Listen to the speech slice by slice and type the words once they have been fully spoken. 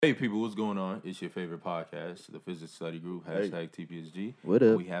Hey people, what's going on? It's your favorite podcast, the Physics Study Group, hashtag TPSG. What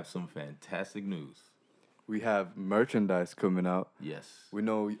up? We have some fantastic news. We have merchandise coming out. Yes. We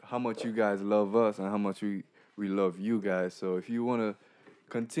know how much you guys love us and how much we love you guys. So if you want to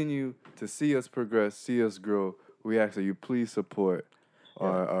continue to see us progress, see us grow, we ask that you please support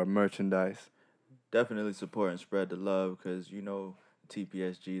our merchandise. Definitely support and spread the love because,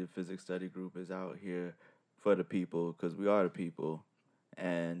 TPSG, the Physics Study Group, is out here for the people because we are the people.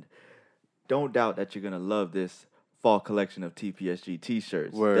 And don't doubt that you're going to love this fall collection of TPSG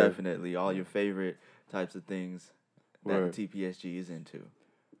t-shirts. Word. Definitely. All your favorite types of things Word. that the TPSG is into.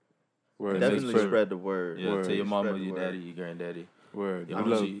 Word. Definitely spread the word. Yeah, Word. tell your mama, Spread the your word. daddy, your granddaddy. Word. Your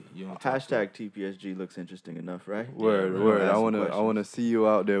We auntie, love- you don't talk to. Hashtag TPSG looks interesting enough, right? Word, Yeah, word. ask I some wanna questions. see you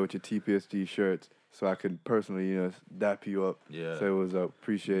out there with your TPSG shirts so I can personally, dap you up. Yeah. Say what's up.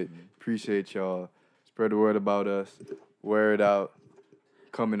 Appreciate y'all. Spread the word about us. Wear it out.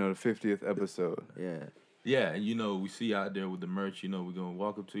 Coming on the 50th episode. Yeah. Yeah, and we see you out there with the merch, we're going to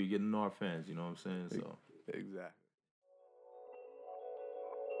walk up to you, getting to know our fans, you know what I'm saying? So, Exactly.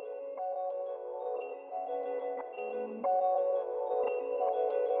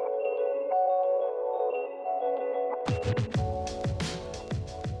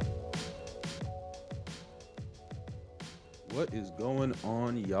 What is going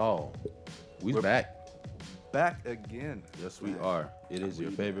on, y'all? We're We're- back. Back again. Yes, we are. It is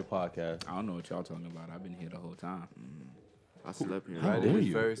your favorite podcast. I don't know what y'all talking about. I've been here the whole time. I slept here. How Right dare in this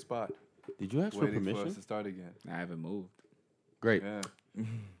you? very spot. Did you ask for Waiting for us permission? to start again. I haven't moved. Great. Yeah.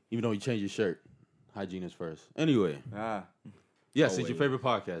 Even though you changed your shirt, hygiene is first. Anyway, yes, it's your Always. favorite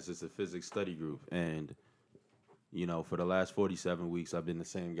podcast. It's the Physics Study Group, and for the last 47 weeks, I've been the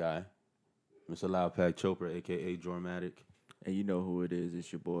same guy, Mr. Loudpack Chopra, aka Jormatic. And you know who it is.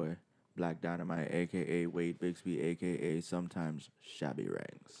 It's your boy, Black Dynamite, a.k.a. Wade Bixby, a.k.a. sometimes Shabby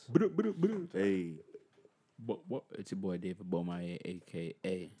Ranks. Hey. What? It's your boy David Beaumont,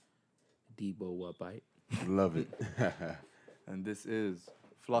 a.k.a. Debo Wapite. Love it. And this is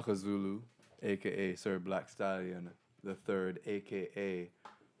Flocka Zulu, a.k.a. Sir Black Stallion the Third, a.k.a.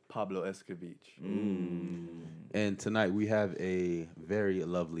 Pablo Escovich. And tonight we have a very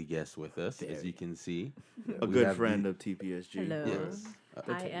lovely guest with us, as you can see. A We good have friend the- of TPSG. Hello. Yes.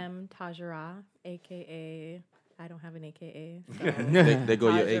 I am Tajara, aka. I don't have an AKA. They go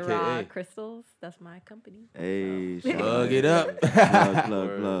your Tajara AKA. Crystals. That's my company. Hey, So. shout Plug out. it up.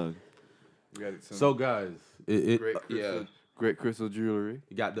 Plug. We got some So, guys, great crystal jewelry.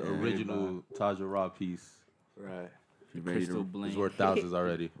 you got the original Taja Raw piece. Right. You ready Crystal to bling. It's worth thousands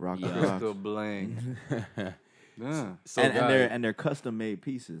already. rock the Yeah. rock? Crystal bling. Yeah. So, and guys, they're custom made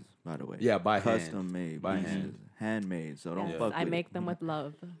pieces, by the way. Yeah, by hand. custom made By pieces. hand. Handmade. So don't Yes, fuck I with make them with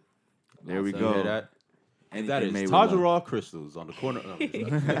love. it. There we you go. hear that? And that is Anything made with Taja love. Raw Crystals on the corner. No, I'm just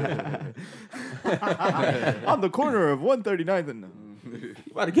kidding. On the corner of 139th and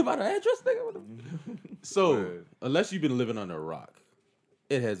About to give out an address, nigga. So, Word. unless you've been living under a rock,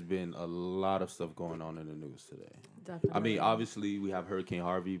 it has been a lot of stuff going on in the news today. Definitely. I mean, obviously, we have Hurricane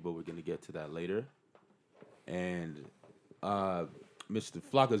Harvey, but we're going to get to that later. And Mr.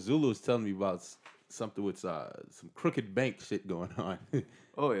 Flocka Zulu is telling me about something with some crooked bank shit going on.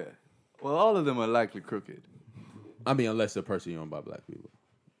 Oh, yeah. Well, all of them are likely crooked. I mean, unless they're personally owned by black people.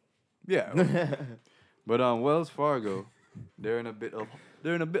 Yeah. But Wells Fargo, they're in a bit of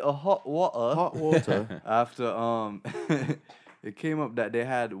hot water. hot water. After it came up that they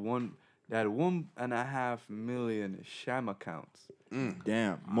had 1.5 million sham accounts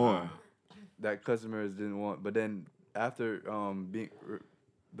Damn, more. that customers didn't want. But then after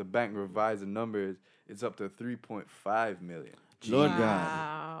the bank revised the numbers, it's up to 3.5 million. Lord God.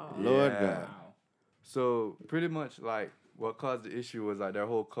 Wow. Lord Yeah. God. So pretty much like what caused the issue was like their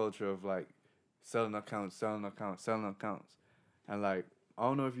whole culture of like selling accounts, and like I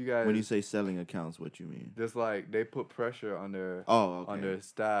don't know if you guys When you say selling accounts, what you mean? just like they put pressure on their Oh, okay. on their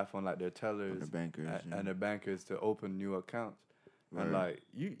staff, on like their tellers, On the bankers, yeah. and their bankers to open new accounts. And Right. like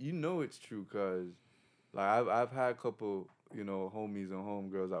you know it's true because like I've had a couple homies and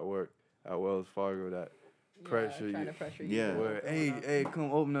homegirls at work at Wells Fargo that pressure trying you. to pressure Yeah. you. Where, hey,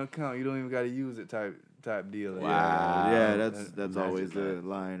 come open an account. You don't even got to use it type deal. Like, Yeah, that's And always just the like-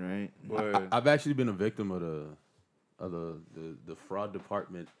 line, right? Word. I've actually been a victim of the fraud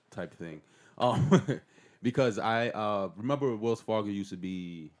department type thing. Because I remember Wells Fargo used to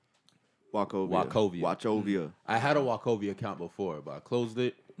be Wachovia. I had a Wachovia account before, but I closed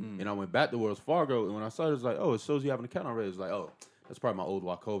it, and I went back to Wells Fargo, and when I saw it, it was like, oh, it shows you have an account already. It's like, oh, that's probably my old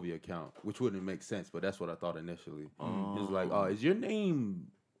Wachovia account, which wouldn't make sense, but that's what I thought initially. It was like, oh, is your name,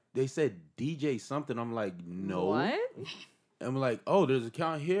 they said DJ something. I'm like, no. What? I'm like, oh, there's an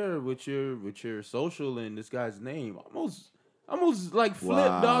account here with your social and this guy's name. Almost like flip,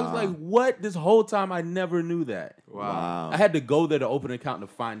 dogs. Like, what? This whole time I never knew that. Wow. I had to go there to open an account to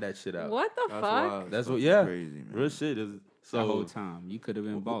find that shit out. What the That's fuck? wild. That's what, Crazy, man. real shit. The whole So time you could have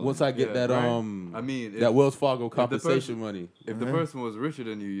been balling. once I get Yeah, that, right? I mean, that if- Wells Fargo the compensation person- money. If the person was richer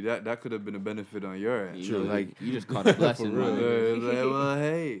than you, that could have been a benefit on your end. you, like- you just caught a blessing. real. on Yeah, it. it's like, well,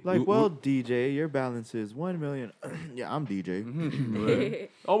 hey. Like, well, DJ, your balance is 1 million. Yeah, I'm DJ.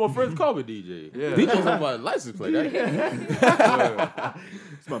 Right. All my friends call me DJ. Yeah. DJ's on my license plate. It's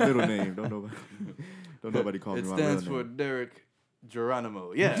my middle name. Don't nobody call me It my stands real for name. Derek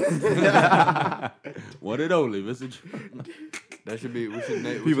Geronimo. Yeah. One and only, Mr. That should be. We should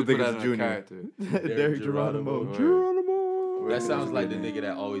People put think that it's in our Junior. character. Derek Geronimo. Word. Geronimo. That sounds like the nigga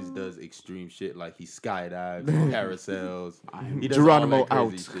that always does extreme shit, like he skydives, parasails. He does Geronimo all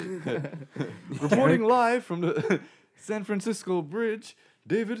that crazy shit. Reporting live from the San Francisco Bridge,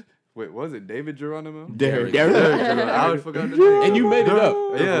 David. Wait, was it David Geronimo? Derek. Geronimo. I always forgot the name. And you made it up.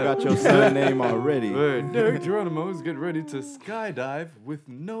 I Yeah. forgot your son name already. Word. Derek Geronimo is getting ready to skydive with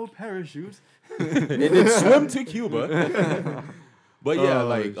no parachute. And then swim to Cuba. But yeah, Oh,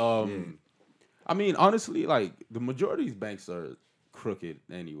 like, shit. I mean, honestly, like the majority of these banks are crooked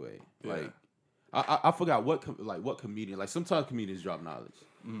anyway. Yeah. Like, I forgot what comedian. Like sometimes comedians drop knowledge.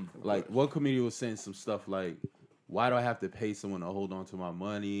 Like one comedian was saying some stuff like, "Why do I have to pay someone to hold on to my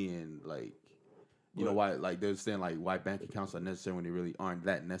money?" And like, you know why? Like they're saying like why bank accounts are necessary when they really aren't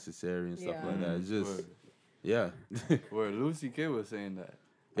that necessary and stuff Yeah. like that. It's just Word. yeah. Where Lucy K was saying that.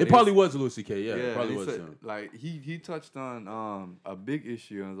 It probably was Lucy K. Yeah, it and probably he was said, him. like he touched on a big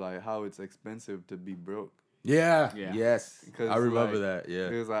issue and was like how it's expensive to be broke. Yeah. Yeah. Yes. Because, I remember like, that. Yeah.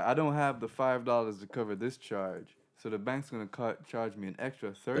 He was like, I don't have the $5 to cover this charge, so the bank's gonna charge me an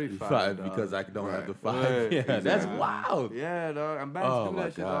extra $35 because I don't have the Right. 5. Right. Yeah, that's Exactly. wild. Yeah, dog. And banks Oh, do my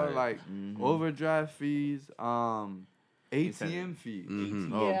that shit, dog. God. Like overdraft fees, ATM fees.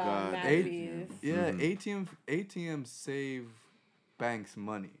 Mhm. Oh, yeah, God. mad Eight- fees. Yeah, Mhm. ATMs save banks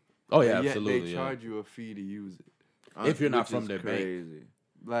money. Oh yeah, Yet absolutely. they yeah. charge you a fee to use it. If you're not Which from is their bank. crazy.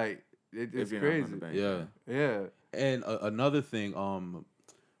 Like it's If you're not crazy. from the bank. Yeah. Yeah. And another thing,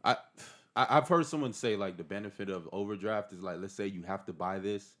 I've heard someone say like the benefit of overdraft is like, let's say you have to buy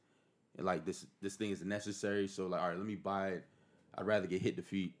this, and like this thing is necessary. So like, all right, let me buy it. I'd rather get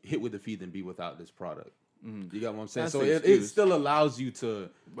hit with the fee than be without this product. Mhm. You got what I'm saying? That's So the it excuse. still allows you to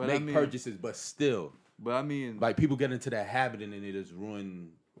But make I mean- purchases, but still, But I mean, like people get into that habit and then it just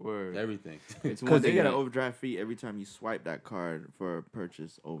ruin word. everything. It's one Because they thing get an that- overdraft fee every time you swipe that card for a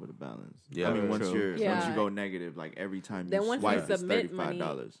purchase over the balance. Yeah. I mean, once True. you're once Yeah. you go negative, like every time you Then once swipe, you it's submit money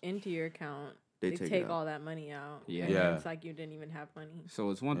 $35. into your account, They they take take it out. all that money out. Yeah. And Yeah. it's like you didn't even have money.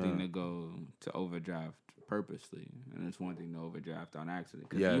 So it's one thing Yeah. to go to overdraft purposely, and it's one thing to overdraft on accident.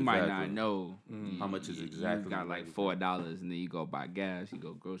 Because Yeah, you might exactly. not know How much is you exactly got like the $4, and then you go buy gas, you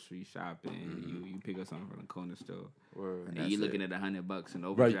go grocery shopping, you pick up something from the corner store, Word. and that's you're it. looking at $100 in Right.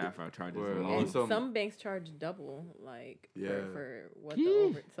 overdraft our charges Word. alone. And Also- some banks charge double, like Yeah. for what Yeah. the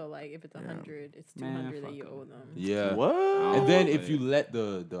over. So like if it's Yeah. 100, it's Man, 200 that fuck you 'em. owe them. Yeah. What? And then Oh, if you man. let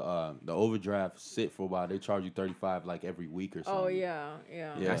the overdraft sit for a while, they charge you $35 like every week or something. Oh yeah,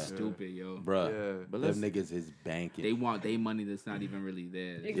 yeah. Yeah. That's stupid, yo. Bruh. Yeah. But Them let's niggas is banking. They want their money that's not even really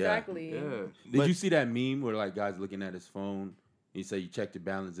theirs. Exactly. Yeah. Did But- you see that meme where like guys looking at his phone? He said you checked your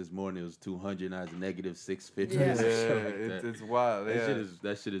balance this morning, it was 200, now it's negative 650. Yeah. Yeah. Some shit like that. It's wild. That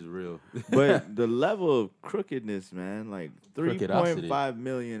Yeah. shit is real. but the level of crookedness, man, like Crookedosity. 3.5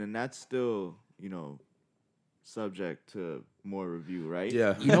 million, and that's still, subject to more review, right?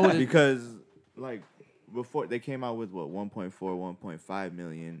 Yeah. You know what? Because like before they came out with what 1.4, 1.5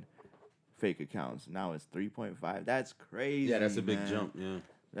 million fake accounts. Now it's 3.5. That's crazy. Yeah, that's a big man. jump. Yeah.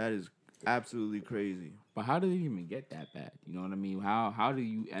 That is absolutely crazy. But how do you even get that bad? You know what I mean? How do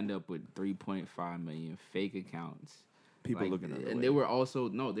you end up with 3.5 million fake accounts? People Like, looking at and they were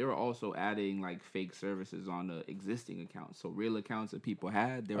also adding like fake services on the existing accounts. So real accounts that people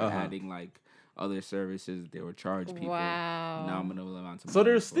had, they were Uh-huh. adding like other services. They were charge people Wow. nominal amounts of So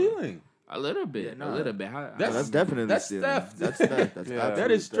money they're for. stealing. A little bit, Yeah, a nah. little bit. That's definitely that's stealing. theft. That's theft. That's Yeah. absolute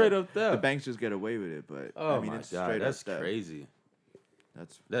That is straight theft. up theft. The banks just get away with it, but Oh I mean my it's god, straight that's up theft. crazy.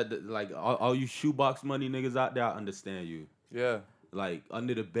 That's That like all you shoebox money niggas out there, I understand you. Yeah. Like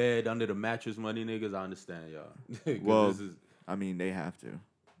under the bed, under the mattress money niggas, I understand y'all. 'Cause Well, this is, I mean they have to.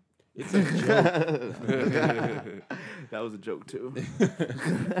 it's a joke. That was a joke too.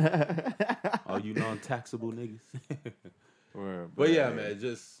 All you non-taxable niggas. Word. But yeah, man,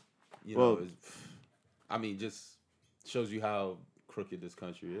 just Well- just shows you how crooked this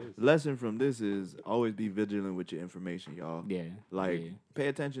country is. Lesson from this is always be vigilant with your information, y'all. Yeah. Like, yeah. pay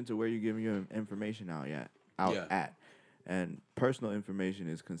attention to where you're giving your information out at. And personal information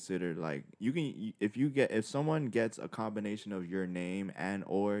is considered like if someone gets a combination of your name and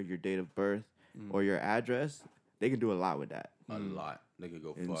or your date of birth or your address, they can do a lot with that. A lot. They could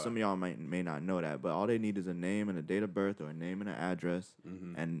go And far. some of y'all may not know that, but all they need is a name and a date of birth or a name and an address,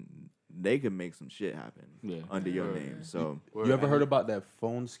 and they can make some shit happen under your name. So You ever heard about that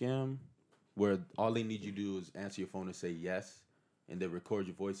phone scam where all they need you to do is answer your phone and say yes, and they record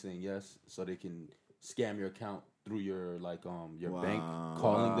your voice saying yes, so they can scam your account through your bank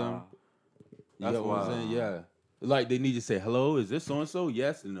calling them. You That's know what I'm saying? Yeah. Like they need you to say hello. Is this so and so?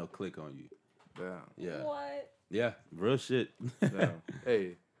 Yes, and they'll click on you. Damn. Yeah. What? Yeah. Real shit. Damn.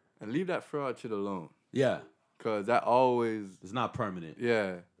 Hey, and leave that fraud shit alone. Yeah. Cause that always, It's not permanent.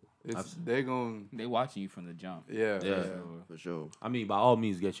 yeah, they gon' They watching you from the jump. yeah. Yeah. for sure. I mean, by all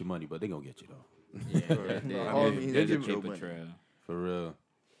means, get your money, but they gonna get you though. Yeah, all there's means a get your paper money. trail. For real.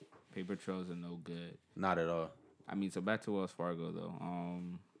 Paper trails are no good. Not at all. I mean, so back to Wells Fargo though.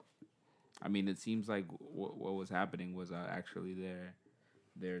 I mean, it seems like what was happening was actually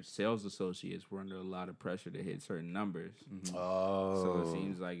their sales associates were under a lot of pressure to hit certain numbers. Oh. So it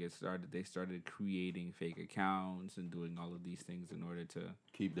seems like they started creating fake accounts and doing all of these things in order to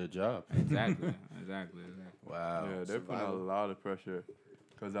keep their job. exactly. Wow. Yeah, they're putting a lot of pressure.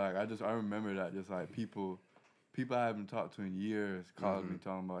 Cause like I remember that just like people I haven't talked to in years called me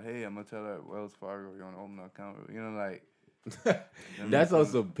talking about, hey, I'm gonna tell that Wells Fargo you want to open an account. You know, like That's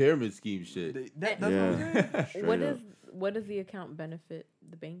also pyramid scheme shit. that's what I'm saying. What does the account benefit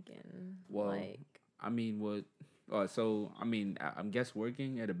the bank in? Well, like, I mean, I guess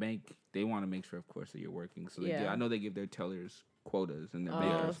working at a bank, they want to make sure, of course, that you're working. So I know they give their tellers quotas and their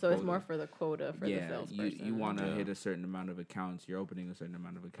bankers so it's quotas. more for the quota for the salesperson. you want to hit a certain amount of accounts. You're opening a certain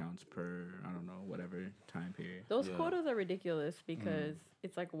amount of accounts per, I don't know, whatever time period. Those quotas are ridiculous because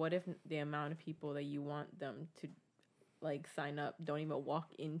it's like, what if the amount of people that you want them to like sign up don't even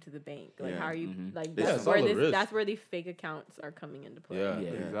walk into the bank? Like, how are you like? It's all a risk. That's where these fake accounts are coming into play. Yeah.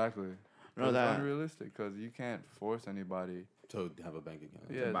 Exactly. No, It's that- unrealistic because you can't force anybody. To have a bank account.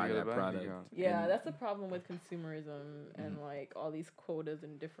 Yeah, buy to get a that bank product. account. Yeah, that's the problem with consumerism and like all these quotas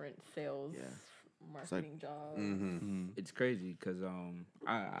and different sales marketing jobs. It's crazy because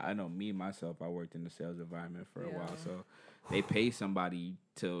I know me myself. I worked in the sales environment for a while, so they pay somebody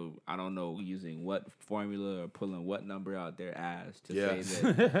to, I don't know, using what formula or pulling what number out their ass to say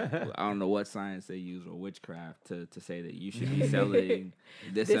that I don't know what science they use or witchcraft to say that you should be selling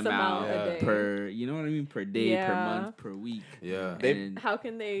this amount a day. per, you know what I mean, per day, per month, per week. Yeah. And How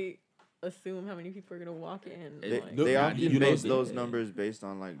can they assume how many people are gonna walk in? They Yeah, often you know, base they- those numbers based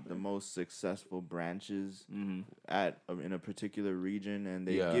on like the most successful branches in a particular region, and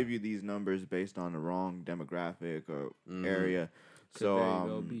they give you these numbers based on the wrong demographic or area. So very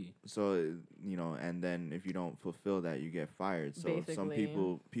well be. so you know, and then if you don't fulfill that, you get fired. So some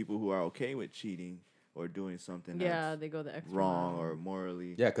Basically. people who are okay with cheating or doing something they go the extra wrong mile. or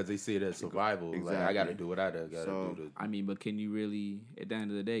morally Yeah, because they see it as survival. Like, I got to Exactly. do what I got to So- do. I mean, but can you really, at the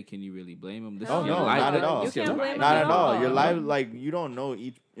end of the day, can you really blame them? This Hell is your no, life. not at all. It's your You can't life. blame Not them at all. all. Your life, like you don't know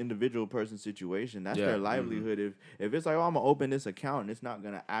each individual person's situation. That's their livelihood. If it's like, oh, I'm gonna open this account and it's not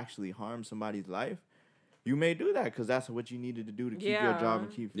gonna actually harm somebody's life, you may do that because that's what you needed to do to keep your job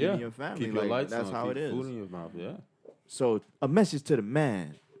and keep feeding your family. Keep your Like, lights that's on, how keep it is. food in your mouth, yeah. So a message to the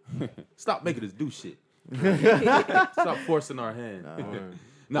man. Stop making us do shit. Stop forcing our hand. Well,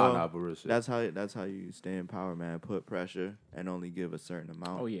 Nah, but real shit. That's how you stay in power, man. Put pressure and only give a certain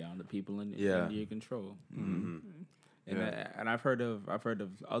amount. Oh yeah, on the people in Yeah. under your control. And I've heard of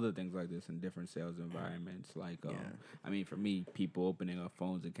other things like this in different sales environments. Like, I mean, for me, people opening up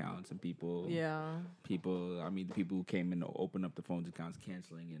phones accounts and people. I mean, the people who came in to open up the phones accounts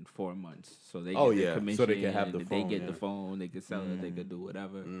canceling in 4 months, so they get their commission. So they can have the They phone, get yeah. the phone. They can sell it. They could do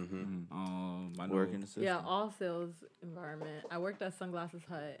whatever. I know, Work in the system. Yeah, all sales environment. I worked at Sunglasses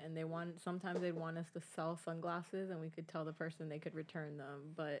Hut, and sometimes they'd want us to sell sunglasses, and we could tell the person they could return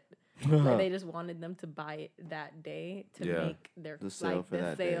them, but like, they just wanted them to buy it that day to make their The sale for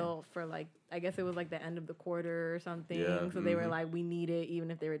that day. sale for like, I guess it was like the end of the quarter or something. Yeah, So they were like, we need it, even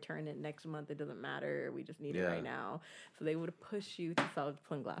if they return it next month, it doesn't matter. We just need it right now. So they would push you to sell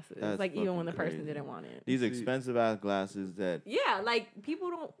sunglasses, That's like even when the fucking person crazy. didn't want it. These expensive ass glasses that Yeah, like people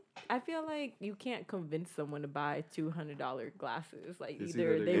don't. I feel like you can't convince someone to buy $200 glasses. Like It's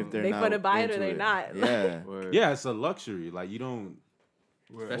either either they they if they're they not finna buy it or into they're not. Yeah. Word. Yeah, it's a luxury. Like, you don't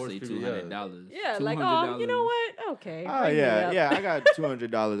Especially $200. Yeah, like, oh, you know what? Okay. Oh bring me up. yeah. I got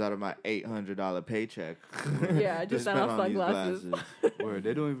 $200 out of my $800 paycheck. Yeah, just spend on these sunglasses. glasses. Where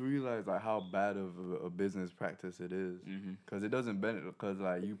they don't even realize like how bad of a business practice it is, Mm-hmm. because it doesn't benefit. Because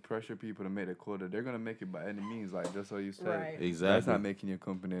like you pressure people to make a quota, they're gonna make it by any means. Like just so you said, Right. that's Exactly. not making your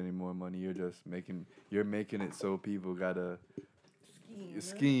company any more money. You're making it so people gotta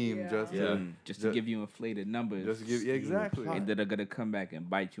scheme Yeah. just Yeah, to just to give you inflated numbers. just to give exactly. And that are gonna come back and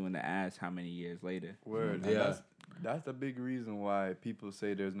bite you in the ass how many years later? Word. Yeah. And that's a big reason why people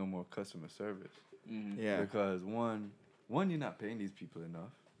say there's no more customer service. Mm-hmm. Yeah. Because one, you're not paying these people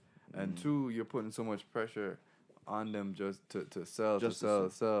enough, and two, you're putting so much pressure on them just to sell, Just to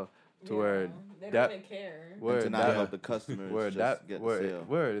to sell, to where they that don't even care. And word to not that help the customers word just that get the word sale.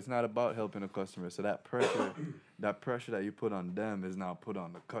 word. It's not about helping the customer. So that pressure, that you put on them is now put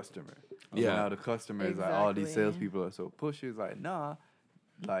on the customer. So Yeah. now the customer is like, all these Exactly. salespeople are so pushy. It's like nah,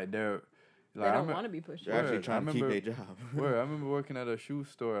 like they're. They Like, I don't remem- want to be pushed. They're actually Word, I trying to keep remember- a job. Word, I remember working at a shoe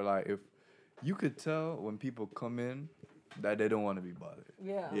store. Like, if you could tell when people come in that they don't want to be bothered.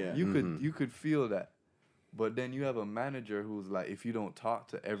 Yeah. Yeah. You could feel that. But then you have a manager who's like, if you don't talk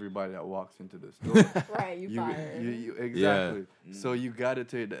to everybody that walks into the store, Right, you fired. you exactly. So you gotta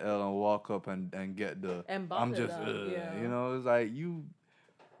take the L and walk up and get the. And I'm bother just, them, yeah. you know, it's like you.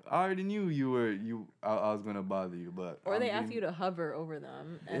 I already knew I was gonna bother you, but Or they ask you to hover over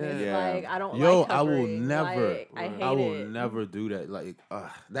them, and Yeah. it's Yeah. like I don't Yo, like I will hovering. never. Like, I hate I will it. never do that. Like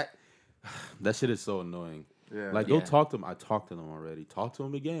that shit is so annoying. Yeah. Like, go talk to them. I talked to them already. Talk to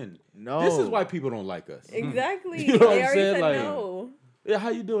them again. No. This is why people don't like us. Exactly. You know what They I'm already saying? said Like- no. Yeah, how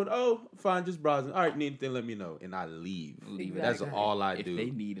you doing? Oh, fine, just browsing. All right, need anything, let me know. And I leave. Leave it That's at that. all I If do. they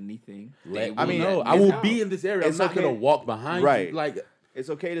need anything, Let I me mean, know. it's I will not- be in this area. I'm it's not okay. gonna walk behind Right. you. Like, It's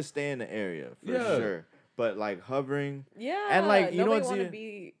okay to stay in the area for Yeah. sure, but like hovering, Yeah. And, like, you know nobody what's want to even-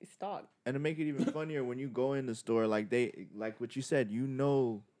 be stalked. and to make it even funnier, when you go in the store, like what you said, you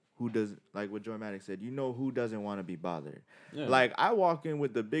know who does, like what Joy Maddox said, you know who doesn't want to be bothered. yeah. Like I walk in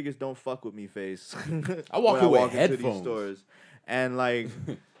with the biggest "don't fuck with me" face. I walk when in with into headphones. these stores, and like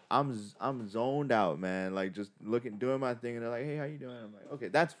I'm zoned out, man. Like just doing my thing, and they're like, "Hey, how you doing?" I'm like, "Okay,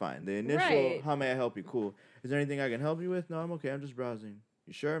 that's fine." The initial, Right. "How may I help you?" Cool. Is there anything I can help you with? No, I'm okay. I'm just browsing.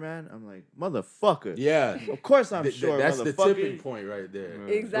 You sure, man? I'm like, motherfucker. yeah. Of course I'm sure, That's the motherfucker. tipping point right there.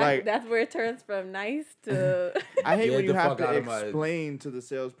 Exactly. Like- That's where it turns from nice to. I hate Get when you the have fuck out to of my- explain to the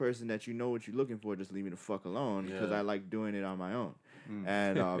salesperson that you know what you're looking for. Just leave me the fuck alone because Yeah. I like doing it on my own.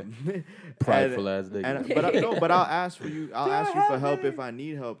 And Prideful ass nigga. but I'll ask for you. I'll ask you for help if I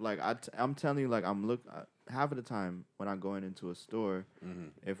need help. Like I'm telling you, like half of the time when I'm going into a store,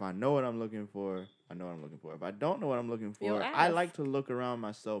 if I know what I'm looking for, I know what I'm looking for. If I don't know what I'm looking You'll for, I ask. like to look around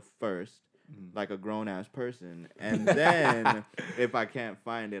myself first, like a grown ass person, and then if I can't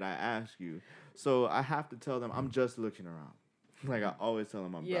find it, I ask you. So I have to tell them I'm just looking around. Like I always tell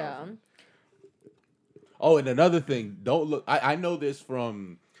them I'm Yeah. browsing. Oh, and another thing, don't look. I know this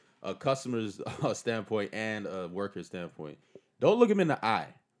from a customer's standpoint and a worker's standpoint. Don't look them in the eye.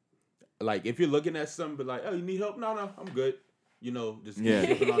 Like, if you're looking at something, be like, oh, you need help? No, I'm good. You know, just keep Yeah.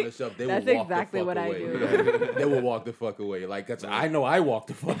 shipping on the shelf. They That's will walk exactly the fuck what I away. do. They will walk the fuck away. Like, 'cause I know I walk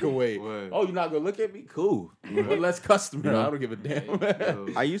the fuck away. Word. Oh, you're not going to look at me? Cool. One less customer. I don't give a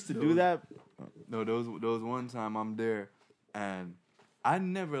damn. I used to do that. No, there was one time I'm there, and I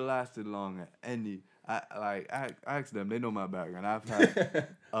never lasted long at any. I asked them. They know my background. I've had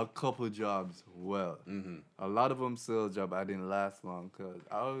a couple jobs. Well, a lot of them sales job. I didn't last long because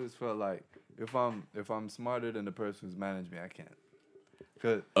I always felt like if I'm smarter than the person who's managed me, I can't.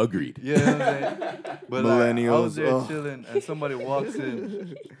 Cause Agreed. yeah, you know what I'm saying? But like, I was Millennials, there ugh. chilling, and somebody walks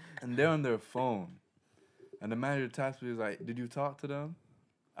in, and they're on their phone, and the manager taps me. He's like, "Did you talk to them?"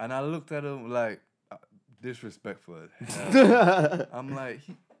 And I looked at him like disrespectful. as hell. I'm like,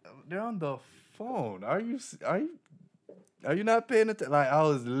 they're on the phone. Are you not paying attention? Like I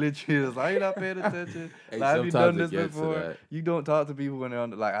was literally just like, are you not paying attention? Hey, Like, have you done sometimes this it gets to before? that. You don't talk to people when they're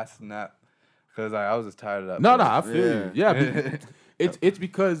on. I snapped because I was just tired of that. No, place. I feel you. Yeah, Yeah. it's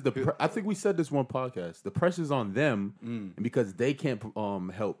because I think we said this one podcast. The pressure's on them, and because they can't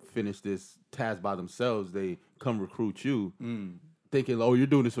help finish this task by themselves, they come recruit you, thinking, "Oh, you're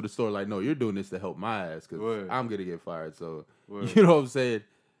doing this for the store." Like, no, you're doing this to help my ass because Word. I'm gonna get fired. So, Word. you know what I'm saying?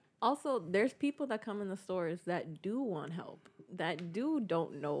 Also, there's people that come in the stores that do want help, that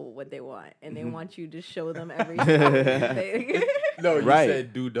don't know what they want, and they want you to show them everything. No, you Right.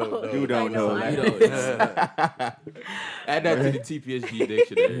 said do don't know. Do don't I know, know. I You know. know. Add that to the TPSG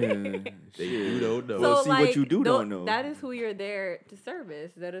dictionary. They do don't know. Well, see what you do don't know. That is who you're there to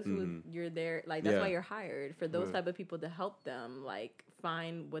service. That is who you're there. Like that's Yeah. why you're hired for those Right. type of people to help them like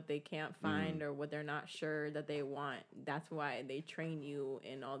find what they can't find or what they're not sure that they want. That's why they train you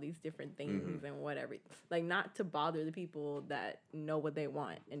in all these different things and whatever. Like, not to bother the people that know what they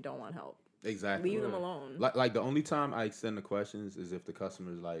want and don't want help. Exactly. Leave them alone. Like the only time I extend the questions is if the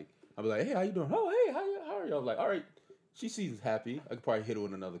customer's like, I'll be like, hey, how you doing? Oh, hey, how are you? I'm like, all right, she seems happy. I could probably hit her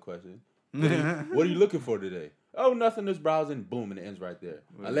with another question. What are you looking for today? Oh, nothing, just browsing. Boom, and it ends right there.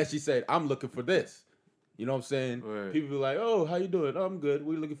 Right. Unless she said, I'm looking for this. You know what I'm saying? Right. People be like, oh, how you doing? Oh, I'm good.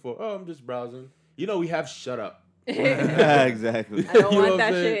 What are you looking for? Oh, I'm just browsing. You know, we have shut up. Exactly. I don't want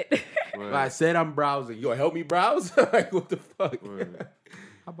that shit. Right. I said I'm browsing. You gonna help me browse? Like, what the fuck? Right.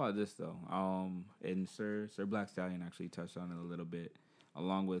 How about this though? And Sir Black Stallion actually touched on it a little bit,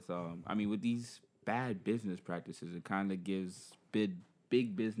 along with with these bad business practices, it kind of gives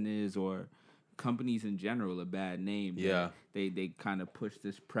big business or companies in general a bad name. Yeah, they kind of push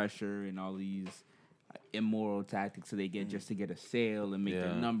this pressure and all these immoral tactics so they get just to get a sale and make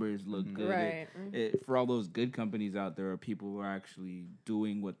their numbers look good. Right. For all those good companies out there, are people who are actually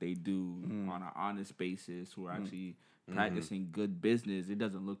doing what they do on an honest basis, who are actually practicing good business. It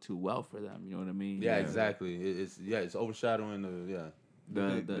doesn't look too well for them. You know what I mean? Yeah, exactly. It's overshadowing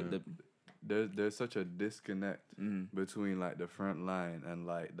the There's such a disconnect between like the front line and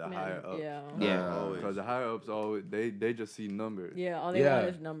like the higher ups. Yeah. Because the higher ups always they just see numbers. Yeah, all they want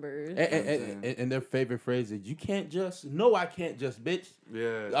is numbers. And their favorite phrase is, "You can't just." No, I can't just, bitch.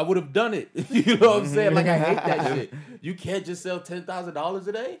 Yeah, I would have done it. You know what I'm saying? Like, I hate that shit. You can't just sell $10,000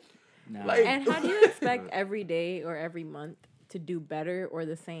 a day. No. Like, and how do you expect every day or every month to do better or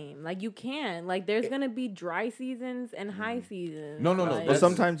the same? Like, you can. Like, there's gonna be dry seasons and high seasons. No. Like, But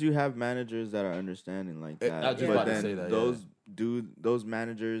sometimes you have managers that are understanding like that. I was just but about then to say that, those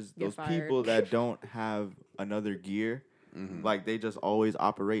managers, Get those fired. people that don't have another gear, like they just always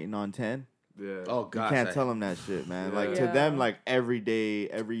operating on 10. yeah. oh You god, can't tell them that shit, man. Yeah. Like to Yeah. them, like every day,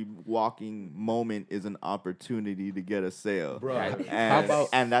 every walking moment is an opportunity to get a sale. bro. And,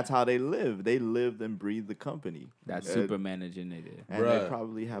 and that's how they live. They live and breathe the company. That's super managing nigga. And they Bruh.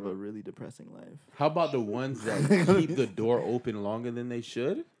 probably have a really depressing life. How about the ones that keep the door open longer than they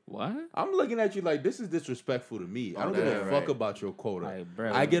should? What? I'm looking at you like, this is disrespectful to me. I don't give a Yeah, fuck right. about your quota. Like,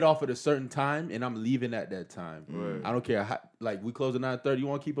 bro. I get off at a certain time, and I'm leaving at that time. Right. I don't care. How, like, we close at 9:30. You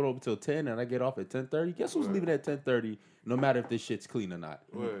want to keep it open till 10, and I get off at 10:30? Guess who's leaving at 10:30, no matter if this shit's clean or not?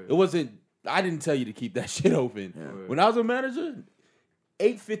 Right. It wasn't... I didn't tell you to keep that shit open. Yeah. When I was a manager,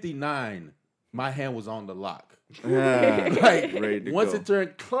 8:59, my hand was on the lock. Yeah. Like, Ready to once go. it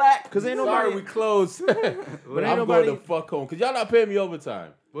turned clack, 'Cause ain't sorry, nobody- we closed. But ain't I'm nobody. going the fuck home. Because y'all not paying me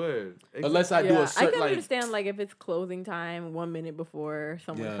overtime. Word. Unless I do yeah, a I certain, can like... understand, like, if it's closing time 1 minute before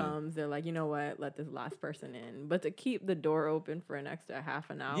someone Yeah. comes, they're like, you know what, let this last person in. But to keep the door open for an extra half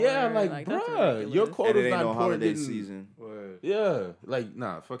an hour, Yeah, like, that's bruh, ridiculous. your And quota's it ain't not no important. holiday didn't- season. Word. Yeah, like,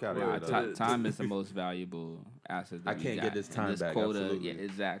 nah, fuck out of Nah, here. time is the most valuable asset. That I we can't got. get this And time back, Quota, absolutely. yeah,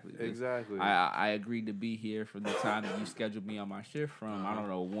 exactly. Exactly. I agreed to be here for the time that you scheduled me on my shift from I don't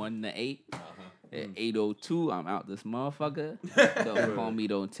know 1 to 8. At 8:02, I'm out this motherfucker. Don't call me.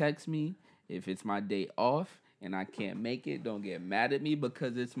 Don't text me. If it's my day off and I can't make it, don't get mad at me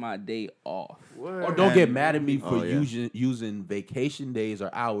because it's my day off. Word. Or don't get mad at me for Oh, yeah. using vacation days or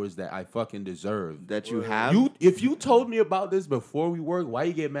hours that I fucking deserve. That you have. If you told me about this before we work, why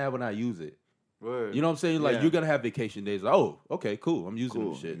you get mad when I use it? Word. You know what I'm saying? Like, Yeah. you're gonna have vacation days. Like, oh, okay, cool. I'm using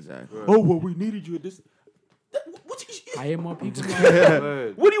Cool. them shit. Exactly. Oh, well, we needed you at this. Hire more people.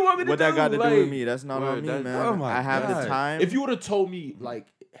 Word. What do you want me to What do? that got to Like, do with me? That's not Word, on me, that- man. Oh my I have God. the time. If you would have told me like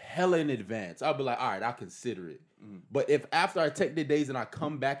hella in advance, I'd be like, all right, I'll consider it. But if after I take the days and I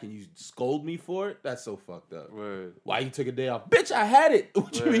come back and you scold me for it, that's so fucked up. Word. Why you took a day off? Bitch, I had it.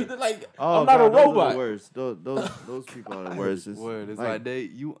 What you Word. mean? Like, Oh, I'm not God, a those are robot. the worst. Those people are the worst. It's Word. It's like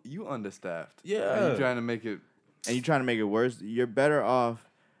you understaffed. Yeah. And you trying to make it. and you're trying to make it worse. You're better off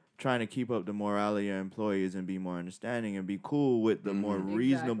trying to keep up the morale of your employees and be more understanding and be cool with the more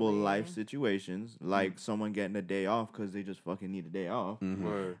reasonable Exactly. life situations, like someone getting a day off because they just fucking need a day off.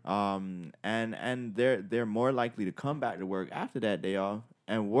 Word. And they're more likely to come back to work after that day off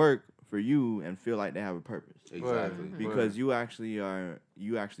and work for you and feel like they have a purpose. Exactly. Because you actually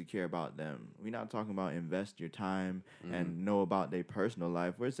care about them. We're not talking about invest your time and know about their personal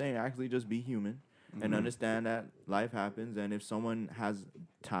life. We're saying actually just be human and understand that life happens, and if someone has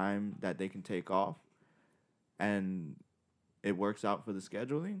time that they can take off and it works out for the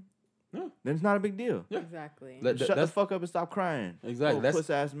scheduling, then it's not a big deal. Exactly. That- Shut the that's fuck up and stop crying. Exactly, Oh, that's- puss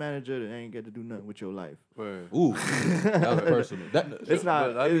ass manager that ain't get to do nothing with your life. Word. ooh, that was personal. It's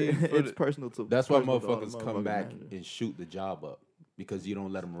not. But I mean, for it's the- personal to. That's why personal to all the motherfuckers come motherfucking back managers. and shoot the job up because you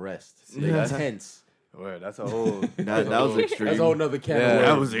don't let them rest. Yeah. They tense Well, that's a whole. That was extreme. That's a whole nother can Yeah, of worms.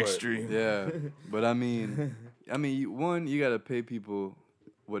 That was but- extreme. Yeah, but I mean, you gotta pay people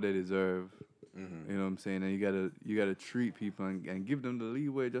what they deserve. You know what I'm saying? And you gotta treat people and give them the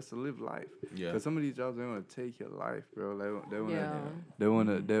leeway just to live life. Yeah. Because some of these jobs, they want to take your life, bro. Yeah. They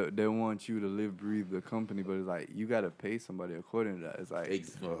want you to live, breathe the company, but it's like you gotta pay somebody according to that. It's like,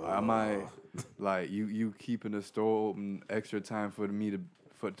 am I like you keeping the store open extra time for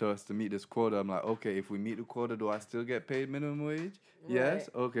us to meet this quota? I'm like, okay, if we meet the quota, do I still get paid minimum wage? Yes.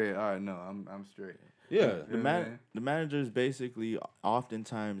 Okay. All right. No, I'm straight. Yeah. The managers basically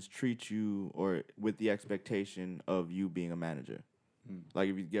oftentimes treat you or with the expectation of you being a manager. Like,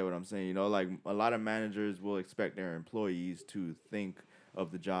 if you get what I'm saying, you know, like a lot of managers will expect their employees to think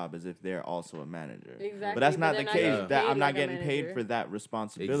of the job as if they're also a manager. Exactly. But that's not they're the case. getting That paid I'm not like a getting paid manager. for that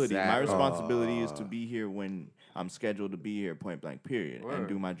responsibility. My Exactly. responsibility is to be here when I'm scheduled to be here, point blank, period, and Word.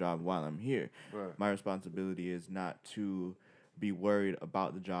 do my job while I'm here. Right. My responsibility is not to be worried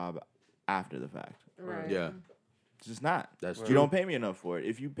about the job after the fact. Right. Yeah. It's just not. That's You true. don't pay me enough for it.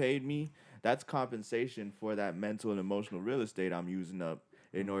 If you paid me, that's compensation for that mental and emotional real estate I'm using up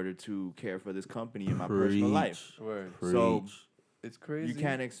in order to care for this company in my personal life. Word. So It's crazy. you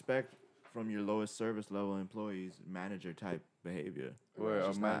can't expect from your lowest service level employees manager type behavior. Word, It's a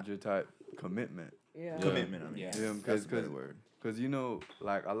just not. manager type commitment. Yeah. Commitment, I mean. Yeah. Yeah, That's a better word. Because, you know,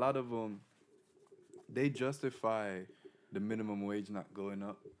 like a lot of them, they justify the minimum wage not going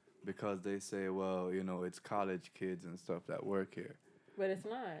up because they say, well, you know, it's college kids and stuff that work here. But it's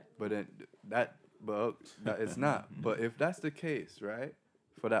not. But then that it's not. But if that's the case, right,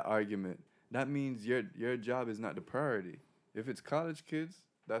 for that argument, that means your job is not the priority. If it's college kids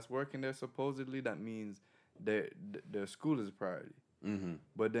that's working there supposedly, that means their school is a priority. Mm-hmm.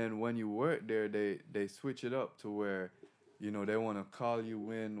 But then when you work there, they switch it up to where, you know, they want to call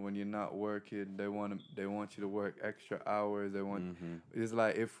you in when you're not working. They want you to work extra hours. They want it's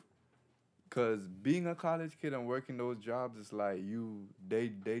like because being a college kid and working those jobs, it's like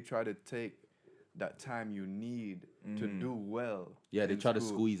they try to take that time you need to do well. Yeah, they in try to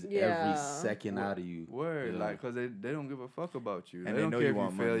school. squeeze every Yeah. second out of you. Word, Yeah. like, because they don't give a fuck about you. And they they don't know care you if you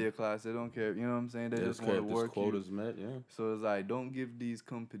want fail money. your class. They don't care, you know what I'm saying? They They just just care want to if this work quota's you. met, yeah. So it's like, don't give these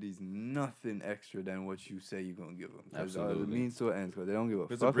companies nothing extra than what you say you're going to give them. Because the Absolutely. means to an end, because they don't give a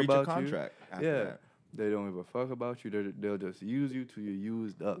It's a fuck breach about of contract after Yeah. that. They don't give a fuck about you. They'll just use you till you're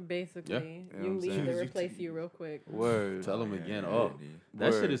used up. Basically, You know what you I'm leave saying? to replace you real quick. Word. Tell them again. Yeah, Oh,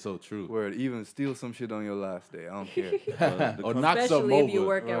 that Word. shit is so true. Word. Even steal some shit on your last day. I don't care. Or knock something Especially if you over.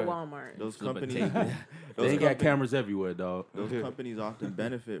 work Right. at Walmart. Those Flip a companies, table. those, They ain't got company- cameras everywhere, dog. those companies often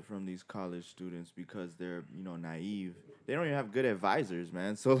benefit from these college students because they're, you know, naive. They don't even have good advisors,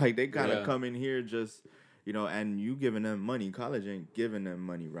 man. So like they kind of Yeah. come in here just, you know, and you giving them money. College ain't giving them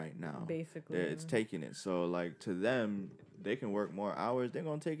money right now. Basically. It's taking it. So like to them, they can work more hours. They're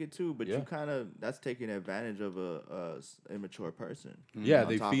gonna take it too. But Yeah. you kind of that's taking advantage of a immature person. Yeah, on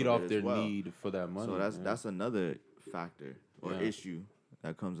they top feed of off it as their well. need for that money. So yeah. that's another factor or Yeah. issue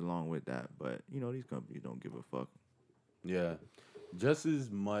that comes along with that. But you know, these companies don't give a fuck. Yeah. Just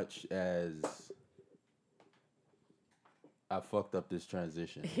as much as I fucked up this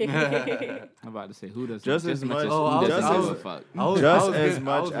transition. I'm about to say who does Just as much- Oh, I who was- doesn't I give a was- fuck. Just as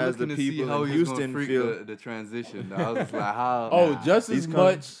much as the looking to see people how in he was gonna Houston freak feel- the transition. I was just like, how? Oh, just These as com-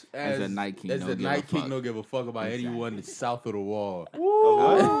 much As as a Night King as don't the give a Night King fuck. don't give a fuck about anyone that's south of the wall.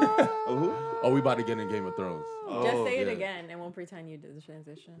 Oh, Oh, we about to get in Game of Thrones. Just say it yeah. again and we'll pretend you did the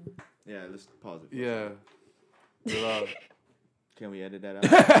transition. yeah, let's pause it. for a Yeah. second. Well, Can we edit that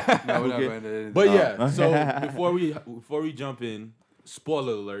out? no, we're not Okay. going to. But yeah, so before we jump in,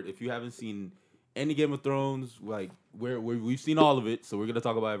 spoiler alert: if you haven't seen any Game of Thrones, like we've seen all of it, so we're gonna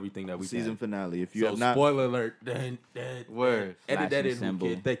talk about everything that we Season can. finale. If you So have not, spoiler alert. Word. Edit that in. Flashing symbol.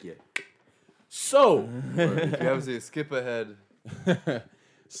 Kid. Thank you. So, If you ever say skip ahead.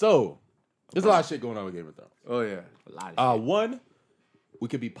 so there's a lot of shit going on with Game of Thrones. Oh yeah. A lot of shit. One, we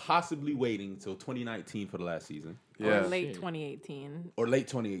could be possibly waiting till 2019 for the last season, Yeah. Or late Shit. 2018. or late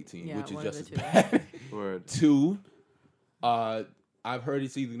 2018, Yeah, which is one of just as the two. bad. Word. Two, I've heard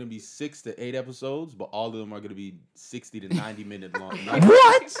it's either gonna be 6 to 8 episodes, but all of them are gonna be 60 to 90 minute long.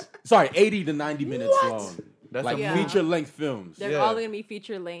 what? Sorry, 80 to 90 minutes long. That's Like a Yeah. feature length films. They're Yeah. all gonna be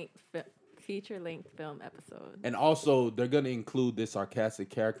feature length film episodes. And also, they're gonna include this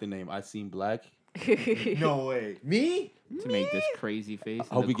sarcastic character named I Seen Black. No way. Me? To make this crazy face.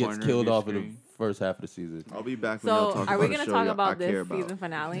 I hope he gets killed off in the first half of the season. I'll be back when y'all So, talk are about we the gonna show talk I about care this about. season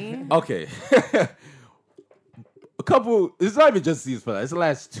finale? Okay. A couple. It's not even just season finale. It's the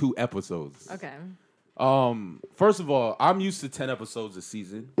last 2 episodes. Okay. First of all, I'm used to 10 episodes a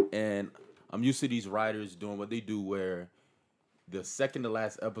season, and I'm used to these writers doing what they do, where the second to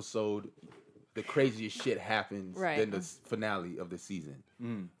last episode, the craziest shit happens Right. than the finale of the season.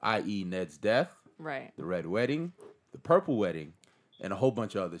 I.e., Ned's death, Right. the red wedding, the purple wedding, and a whole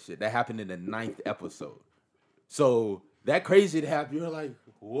bunch of other shit that happened in the 9th episode. So that crazy shit happened. You're like,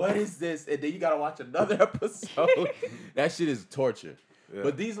 what is this? And then you gotta watch another episode. That shit is torture. Yeah.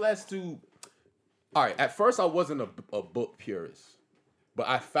 But these last two, all right. At first, I wasn't a book purist, but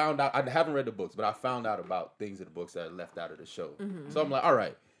I found out. I haven't read the books, but I found out about things in the books that are left out of the show. Mm-hmm. So I'm like, all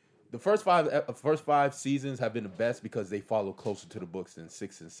right. The first five seasons have been the best because they follow closer to the books than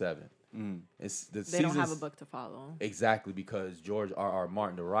 6 and 7. They don't have a book to follow. Exactly, because George R.R.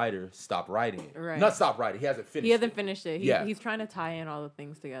 Martin, the writer, stopped writing it. Right. Not stopped writing. He hasn't finished it. He hasn't finished it. Yeah. He's trying to tie in all the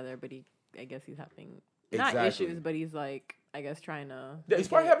things together, but I guess he's having Exactly. not issues, but he's like, I guess trying to. Yeah, he's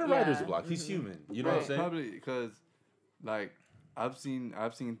probably having writer's block. He's human. You know what I'm saying? Probably because, like, I've seen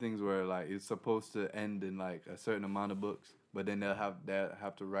things where like it's supposed to end in like a certain amount of books, but then they'll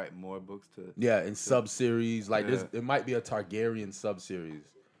have to write more books to. Yeah, in sub-series. Like, it might be a Targaryen sub-series.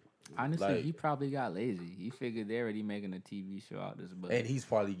 Honestly, Like- he probably got lazy. He figured they're already making a TV show out this book. And he's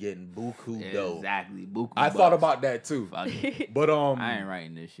probably getting buku dough. Exactly. Buku I bucks. thought about that too. Fuck it. But I ain't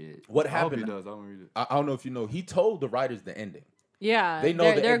writing this shit. what I hope he happened? does. I don't read it. I don't know if you know. He told the writers the ending. Yeah, They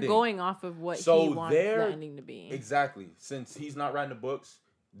know the they're ending. going off of what So he wants they're- the ending to be. Exactly. Since he's not writing the books,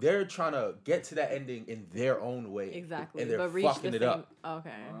 they're trying to get to that ending in their own way. Exactly, And they're but reach fucking the it same. up.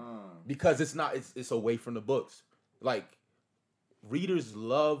 Okay. Because it's not. It's away from the books. Like, readers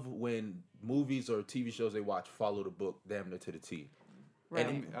love when movies or TV shows they watch follow the book damn near to the T. Right.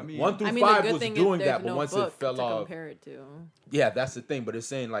 And I mean, 1 through the 5 good was thing doing is that, there's but no once it book fell to off, compare it to. yeah, that's the thing. But it's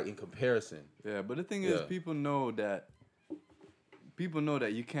saying like in comparison. Yeah, but the thing is, Yeah. people know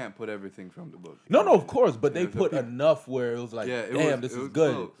that you can't put everything from the book. No, of course, but they Yeah, so put people- enough where it was like, Yeah, damn, this it is was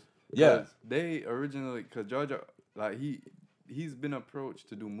good. close. Yeah. 'Cause they originally, because George, like he's been approached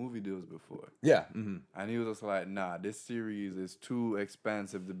to do movie deals before, Yeah. Mm-hmm. and he was just like, nah, this series is too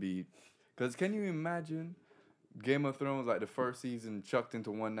expansive to be. Because can you imagine Game of Thrones, like the first season chucked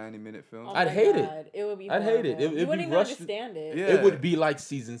into 190-minute film? Oh I'd my hate it. God, it would be. I'd hate it. horrible. It'd You be wouldn't even rushed. understand it. Yeah. It would be like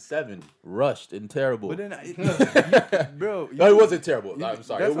season 7, rushed and terrible. But then, bro, No, it wasn't terrible. you- I'm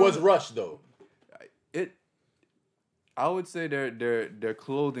sorry. that's It was what- rushed though. I would say they're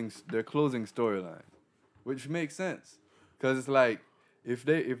closing storyline, which makes sense, because it's like if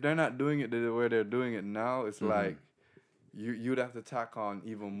they're not doing it the way they're doing it now, it's like you'd have to tack on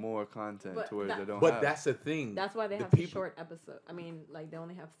even more content But to where that- they don't. But have. that's the thing. That's why they The have the people- short episode. I mean, like they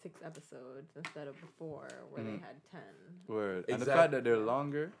only have 6 episodes instead of before where they had 10. Word. And the Exactly. fact that they're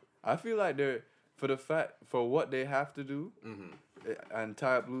longer, I feel like they're for what they have to do and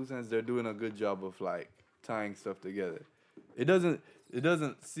tie up loose ends, they're doing a good job of like tying stuff together. It doesn't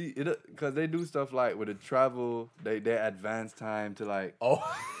see it because they do stuff like with the travel, they advance time to like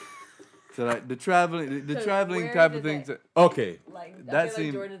to like the traveling So traveling where type did of thing. that- Okay. Like That I feel seem-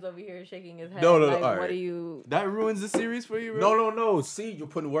 like Jordan's over here shaking his head. No, like, all what right. do you? That ruins the series for you, bro. No. See, you're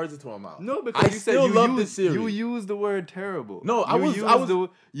putting words into my mouth. No, because I you said still you love used, this series. You used the word terrible. No, I You was- used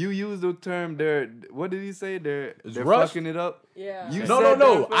you used the term they're. What did he say? They're rushed? fucking it up. Yeah. You No. said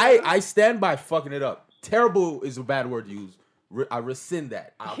that for us? I stand by fucking it up. Terrible is a bad word to use. I rescind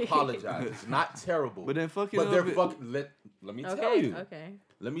that. I apologize. It's not terrible. But then fucking But up they're it- fucking. Let me tell Okay. you. Okay.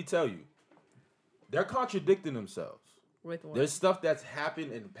 Let me tell you. They're contradicting themselves. With what? There's stuff that's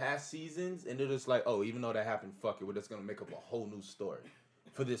happened in past seasons, and they're just like, oh, even though that happened, fuck it, we're just gonna make up a whole new story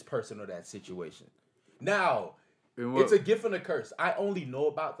for this person or that situation. Now, And what- it's a gift and a curse. I only know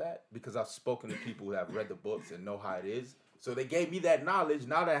about that because I've spoken to people who have read the books and know how it is. So they gave me that knowledge.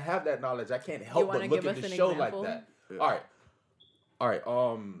 Now that I have that knowledge, I can't help but wanna look give at us the an show example? like that. All right.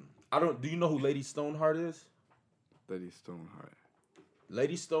 I don't. Do you know who Lady Stoneheart is? Lady Stoneheart.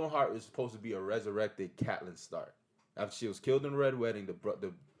 Lady Stoneheart is supposed to be a resurrected Catelyn Stark. After she was killed in the Red Wedding, the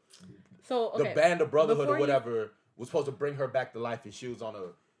band of Brotherhood Before or you- whatever was supposed to bring her back to life, and she was on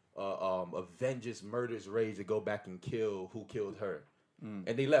a vengeance murderous rage to go back and kill who killed her, and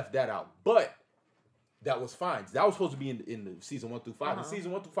they left that out. But that was fine. That was supposed to be in the season 1 through 5, and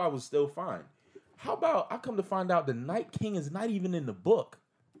season 1 through 5 was still fine. How about I come to find out the Night King is not even in the book?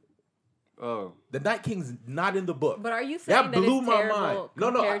 Oh, The Night King's not in the book. But are you saying that blew it's my terrible mind.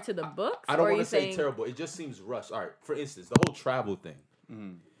 No, compared to the books? I or don't are want you to say saying- terrible. It just seems rushed. All right. For instance, the whole travel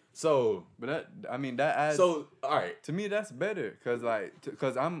thing. So but that adds. all right. to me, that's better because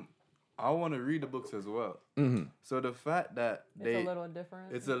I want to read the books as well. So the fact that It's a little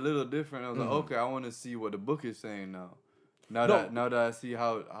different. it's a little different. I was like, okay, I want to see what the book is saying now. Now No. that I see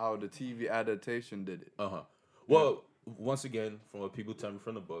how the TV adaptation did it. Well, once again, from what people tell me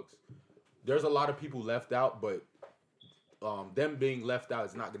from the books, there's a lot of people left out, but them being left out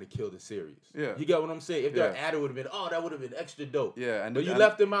is not going to kill the series. Yeah. You get what I'm saying? If they're Yeah. added, would have been, oh, that would have been extra dope. Yeah, But you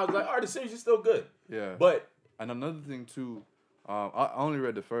left them out, it's like, all right, the series is still good. Yeah. But And another thing too, I only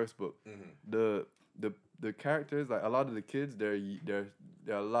read the first book. The characters, like a lot of the kids, they're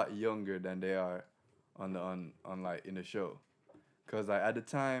a lot younger than they are on like in the show, cause like at the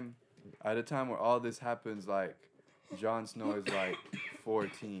time where all this happens, like Jon Snow is like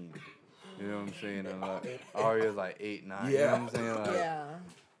 14. You know what I'm saying? And like Arya's like 8, 9. You know what I'm saying? Like, Yeah.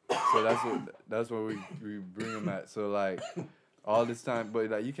 so that's where we bring him at. So like all this time, but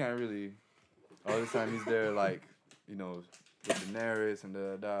like you can't really. All this time he's there, like, you know, with Daenerys and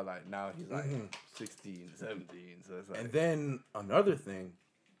like now he's like 16, 17. So it's like. And then another thing,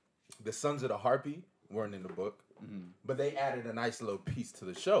 the Sons of the Harpy weren't in the book, but they added a nice little piece to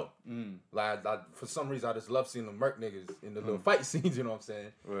the show. Like for some reason, I just love seeing the merc niggas in the little fight scenes. You know what I'm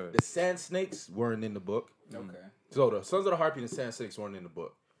saying? Right. The Sand Snakes weren't in the book. Okay. So the Sons of the Harpy and the Sand Snakes weren't in the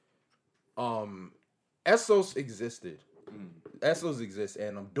book. Essos existed. Essos exists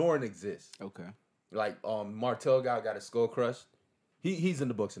and Dorne exists. Okay. Like Martell guy got his skull crushed. He's in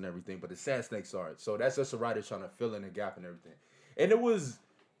the books and everything, but the Sand Snakes aren't. So that's just a writer trying to fill in a gap and everything. And it was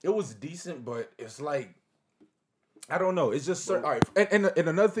decent, but it's like I don't know. It's just certain. All right. And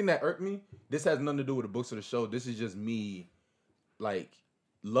another thing that irked me. This has nothing to do with the books or the show. This is just me, like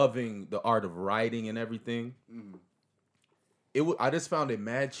loving the art of writing and everything. I just found it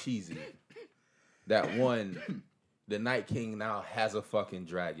mad cheesy that one. The Night King now has a fucking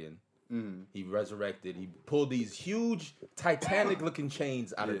dragon. He resurrected. He pulled these huge Titanic-looking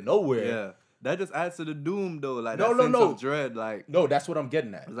chains out of nowhere. Yeah, that just adds to the doom though. Like No, that no, sense no. of dread. Like No, that's what I'm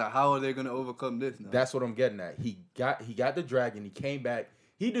getting at. it's like, how are they gonna overcome this now? That's what I'm getting at. He got the dragon. He came back.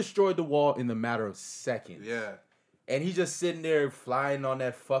 He destroyed the wall in the matter of seconds. Yeah. And he's just sitting there flying on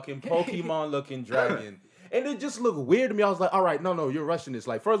that fucking Pokemon-looking dragon. And it just looked weird to me. I was like, all right, no, you're rushing this.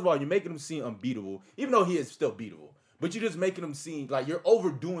 Like, first of all, you're making him seem unbeatable, even though he is still beatable. But you're just making him seem like you're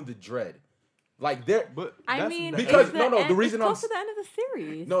overdoing the dread. Like they're I mean, because it's the reason it's I'm close to the end of the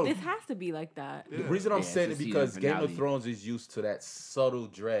series. No. This has to be like that. the reason I'm Yeah, saying it it's a because season Game of finale. Thrones is used to that subtle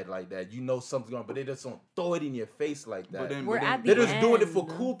dread like that. You know something's going on, but they just don't throw it in your face like that. We're at They're the just doing it for end.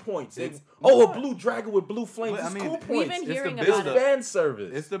 cool points. It's- A blue dragon with blue flames. But, I It's mean, cool we've points. been It's hearing the about It's it. fan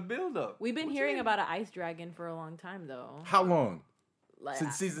service. It's the build up. We've been hearing about an ice dragon for a long time, though. How long? Like,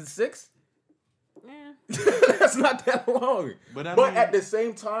 Since season 6? eh. That's not that long. But But, I mean- at the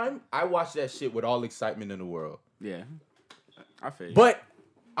same time, I watch that shit with all excitement in the world. Yeah. I feel you. But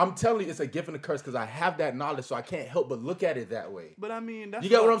I'm telling you, it's a gift and a curse because I have that knowledge, so I can't help but look at it that way. But I mean, that's You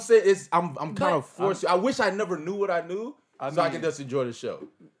get what I'm saying? I'm kind But- of forced. I wish I never knew what I knew, so I mean- could just enjoy the show.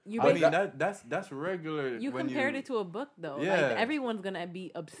 You I basi- mean, that's regular. you when compared it to a book, though. Yeah. Like, everyone's gonna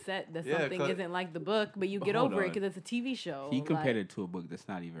be upset that Yeah, something 'cause- isn't like the book, but you get hold over it on. because it's a TV show. he compared like, it to a book that's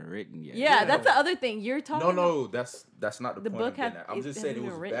not even written yet. Yeah, that's the other thing. You're talking. No, that's not the The point. book I'm, getting had- at. I'm it just hasn't saying it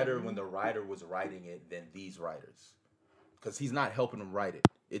even was better written. when the writer was writing it than these writers, because he's not helping them write it.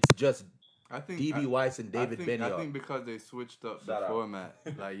 It's just I think D.B. Weiss and I David think, Benioff. I think because they switched up Shout the out. format,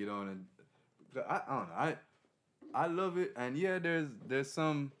 like you know, and I don't know. I love it, and yeah, there's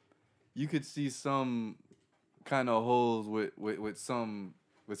some you could see some kind of holes with some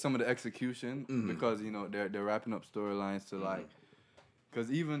of the execution because you know they're wrapping up storylines to like because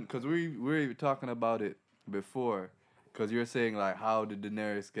we were even talking about it before because you're saying like how did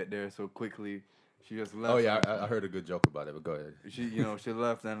Daenerys get there so quickly? She just left. Oh yeah, I heard a good joke about it, but go ahead. She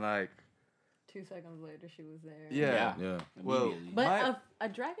left and like 2 seconds later, she was there. yeah. Yeah. Well, Immediately. But My- a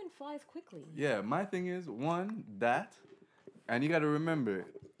dragon flies quickly. Yeah, my thing is that, and you got to remember,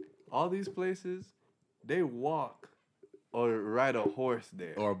 all these places, they walk or ride a horse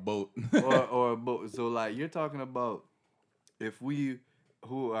there, Or a boat. or a boat. So like you're talking about, if we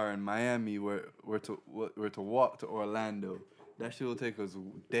who are in Miami were to walk to Orlando, that shit will take us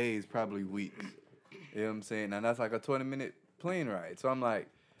days, probably weeks. You know what I'm saying? And that's like a 20-minute plane ride. So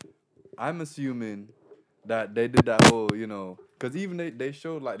I'm assuming that they did that whole, you know, because even they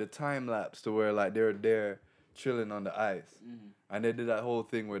showed like the time lapse to where like they're there chilling on the ice, and they did that whole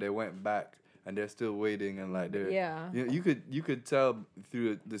thing where they went back and they're still waiting and like they're Yeah. you could tell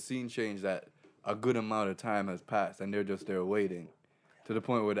through the scene change that a good amount of time has passed and they're just there waiting to the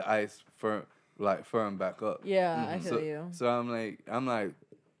point where the ice firm back up. Yeah, I feel So, you. so I'm like,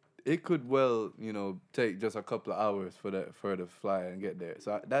 it could well, you know, take just a couple of hours for her to fly and get there.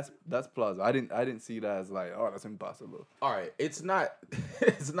 So that's plausible. I didn't see that as like, oh, that's impossible. All right, it's not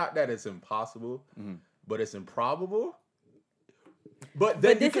that it's impossible, but it's improbable. But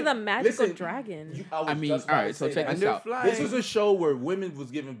then But this is a magical dragon. I mean, all right, so check And this they're out. flying. This was a show where women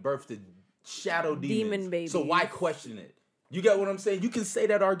was giving birth to shadow demons. babies. So why question it? You get what I'm saying? You can say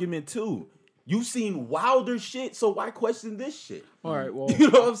that argument too. You've seen wilder shit, so why question this shit? All right, well, You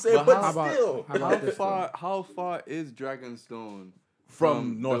know what I'm saying? But how still, How far is Dragonstone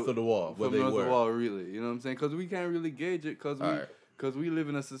from north of the wall, where from they north were. of the wall, really? You know what I'm saying? Because we can't really gauge it because we live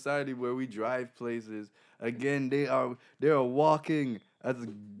in a society where we drive places. Again, they are walking as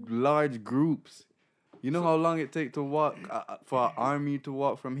large groups. You know how long it takes to walk for an army to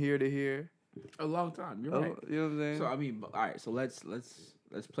walk from here to here? a long time. You're right. You know what I'm saying? So I mean, all right. So let's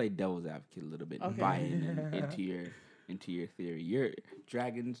play devil's advocate a little bit and Okay. buy into your theory. Your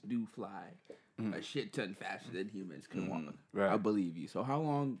dragons do fly a shit ton faster than humans can walk. Right. I believe you. So how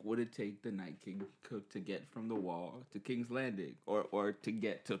long would it take the Night King to get from the wall to King's Landing, or to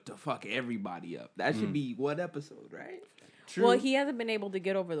get to fuck everybody up? That should be one episode, right? True. Well, he hasn't been able to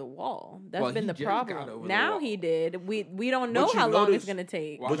get over the wall. That's Well, been he the just got problem. over the Now wall. he did. We don't know But you how long notice- it's gonna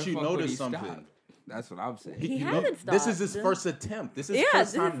take. Why But the you fuck would notice he something. stop? That's what I'm saying. He You hasn't This is stopped. his first attempt. This is Yeah,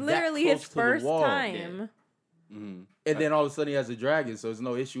 first this time is that literally close his to the first wall. time. And then all of a sudden he has a dragon, so it's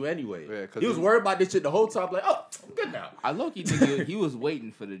no issue anyway. Yeah, 'cause he was worried about this shit the whole time, like, oh, I'm good now. I low-key think he was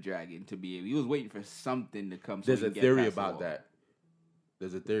waiting for the dragon to be able. He was waiting for something to come. So There's he a can get theory past the about wall. that.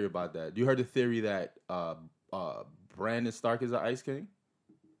 There's a theory about that. You heard the theory that Brandon Stark is an Ice King?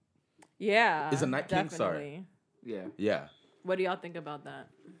 Yeah, Is a Night King, definitely. sorry. Yeah. Yeah. What do y'all think about that?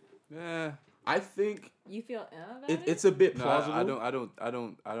 Yeah. I think You feel about it's a bit No, plausible. I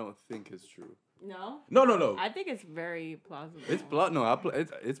don't think it's true. No, No. I think it's very plausible. It's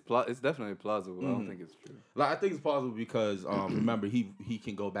it's definitely plausible. I don't think it's true. Like, I think it's plausible because remember he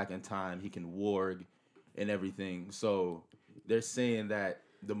can go back in time, he can warg and everything. So they're saying that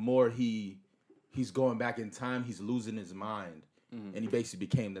the more he's going back in time, he's losing his mind. And he basically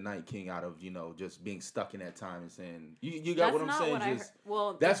became the Night King out of, just being stuck in that time and saying, you got That's what I'm not saying? what I heard.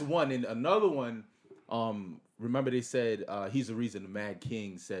 Well, That's one. And another one, remember they said he's the reason the Mad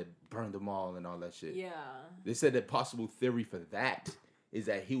King said burn them all and all that shit. yeah. They said that possible theory for that is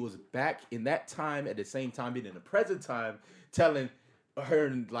that he was back in that time at the same time being in the present time telling her,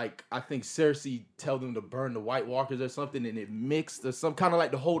 and like, I think Cersei tell them to burn the White Walkers or something, and it mixed or some kind of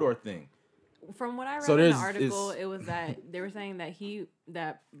like the Hodor thing. From what I read So in the there's- article, it was that they were saying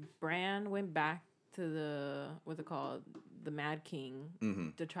that Bran went back to the what's it called, the Mad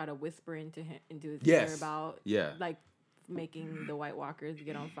King, to try to whisper into his Yes. ear about Yeah. like making the White Walkers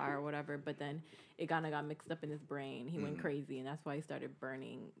get on fire or whatever. But then it kind of got mixed up in his brain. He went crazy, and that's why he started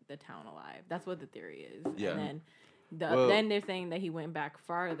burning the town alive. That's what the theory is. Yeah. And then Well, then they're saying that he went back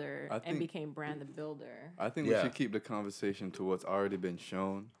farther I and think- became Bran the Builder. I think Yeah. we should keep the conversation to what's already been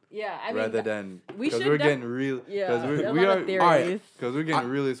shown. Yeah, I mean, rather than we because should we're def- getting real. yeah, Because there's a we lot are of theories. alright. because we're getting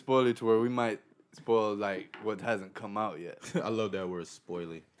really spoily to where we might spoil like what hasn't come out yet. I love that word,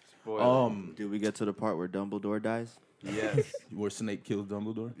 spoily. Spoil. Did we get to the part where Dumbledore dies? Yes, Where Snape kills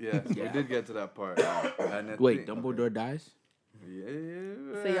Dumbledore. yes, we did get to that part. And I Wait, think- Dumbledore dies? Yeah.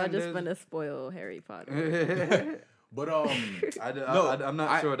 So y'all and just there's- gonna spoil Harry Potter. But I'm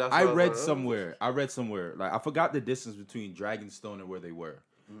not sure. That's I what read was- somewhere. Like, I forgot the distance between Dragonstone and where they were.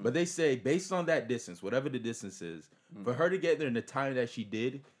 But they say based on that distance, whatever the distance is, for her to get there in the time that she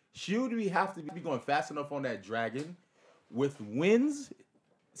did, she would have to be going fast enough on that dragon with winds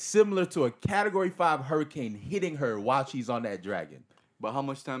similar to a Category 5 hurricane hitting her while she's on that dragon. But how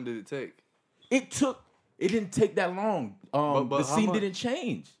much time did it take? It didn't take that long. But The how scene much- didn't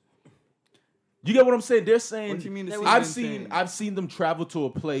change. You get what I'm saying? They're saying What you mean the scene scene didn't change? I've seen them travel to a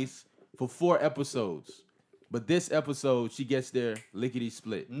place for 4 episodes. But this episode, she gets there lickety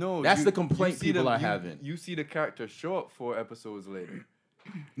split. No, that's you- the complaint you see people the- are you- having. You see the character show up 4 episodes later.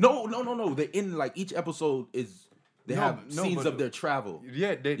 No. They in like each episode is they No, have no, scenes but- of their travel.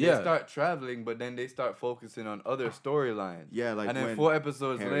 Yeah, they Yeah. start traveling, but then they start focusing on other storylines. Yeah, like and then when 4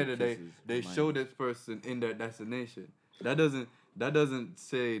 episodes Harry later, they kisses they Hermione. show this person in their destination. That doesn't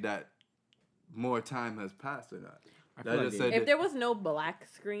say that more time has passed or not. I That feel like just they- said If that- there was no black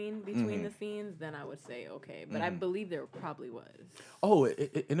screen between Mm-hmm. the scenes, then I would say okay. But I believe there probably was. Oh, and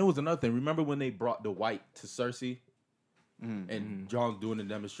it was another thing. Remember when they brought the white to Cersei? And John's doing the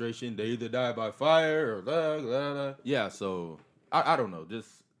demonstration. They either die by fire or blah, blah, blah. Yeah, so I don't know. Just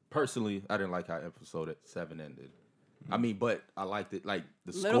personally, I didn't like how episode 7 ended. I mean, but I liked it. Like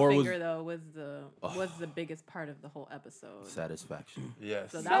the score was Littlefinger though was the biggest part of the whole episode. satisfaction.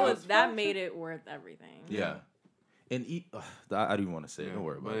 yes. So that made it worth everything. Yeah. And I don't even want to say it. Don't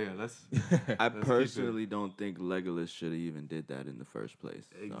worry about but it. yeah, let's. I keep it. personally don't think Legolas should have even did that in the first place.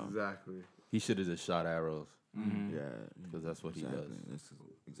 So, Exactly. He should have just shot arrows yeah, because that's what exactly. he does. This is,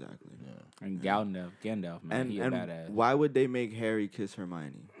 exactly. Yeah. And Gandalf, man, he a And badass. why would they make Harry kiss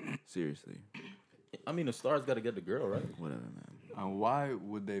Hermione? Seriously, I mean, the stars got to get the girl, right? whatever, man. And why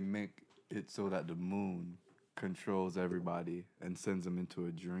would they make it so that the moon controls everybody and sends them into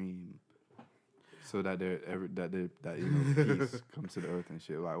a dream, so that peace comes to the earth and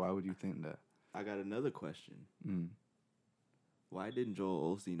shit? Like, why would you think that? I got another question. Mm. Why didn't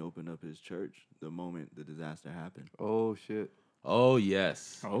Joel Osteen open up his church the moment the disaster happened? Oh shit. Oh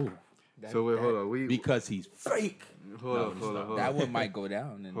yes. Oh, So wait, hold on. Because he's fake. Hold on. that one might go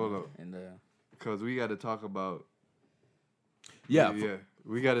down. Hold up. In the Because we got to talk about. Yeah.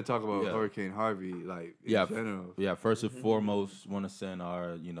 We got to talk about Yeah. Hurricane Harvey, like in Yeah. general. Yeah. First and foremost, want to send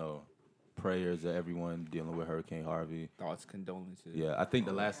our prayers to everyone dealing with Hurricane Harvey. thoughts, condolences. Yeah, I think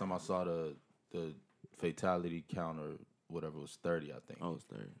the last time I saw the fatality count or whatever was 30. I think. Oh, it's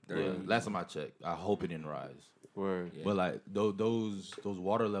 30. Yeah. Last time I checked, I hope it didn't rise. Word. Yeah. But like those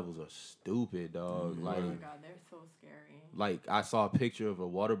water levels are stupid, dog. Oh Like. my god, they're so scary. Like I saw a picture of a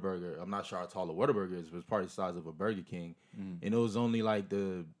Whataburger. I'm not sure how tall a Whataburger is, but it's probably the size of a Burger King, and it was only like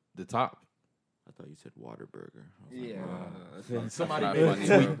the top. I thought you said Waterburger. Yeah.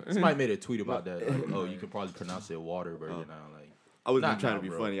 Somebody made a tweet about that. Like, oh, you can probably pronounce it Whataburger now. Like, I wasn't Not trying now, to be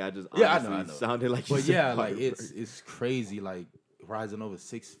bro. funny. I just Yeah, I honestly know. sounded like you but said yeah, like Whataburger. it's crazy. Like rising over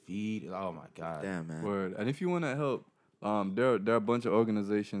 6 feet. Oh my god. Damn, man. Word. And if you want to help, there are a bunch of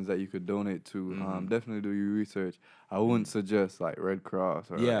organizations that you could donate to. Definitely do your research. I wouldn't suggest like Red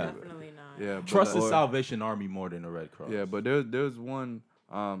Cross. Or Yeah. Definitely not. Yeah. But, Trust the Salvation Army more than the Red Cross. Yeah, but there's one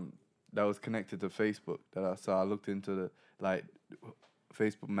that was connected to Facebook that I saw. I looked into the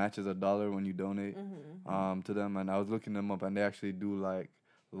Facebook matches $1 when you donate to them, and I was looking them up, and they actually do like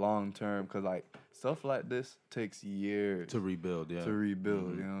long term, because like stuff like this takes years to rebuild. Yeah. to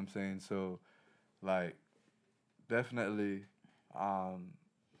rebuild. You know what I'm saying? So like definitely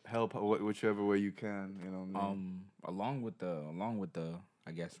help whichever way you can. You know what I mean? Along with the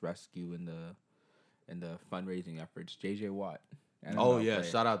I guess rescue and the fundraising efforts, JJ Watt. Oh NFL yeah, player.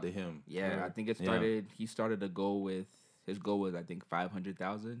 shout out to him. Yeah, I think it Yeah. started. He started a goal with his goal was I think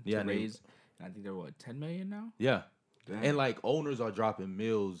 500,000 Yeah, to and they- raise, and I think they're 10 million now. Yeah. Damn. And like owners are dropping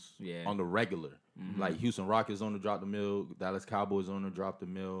mills Yeah. on the regular. Like Houston Rockets owner dropped a mill, Dallas Cowboys owner dropped a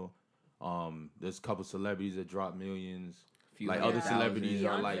mill. There's a couple celebrities that dropped millions. Few Like hundred other thousand. celebrities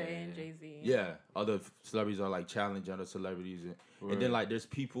are Beyonce like and Jay-Z. yeah, other celebrities are like challenging other celebrities, and then like there's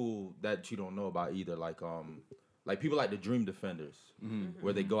people that you don't know about either, like people like the Dream Defenders,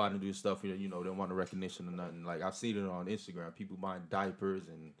 where they go out and do stuff, they want the recognition or nothing. Like I've seen it on Instagram, people buying diapers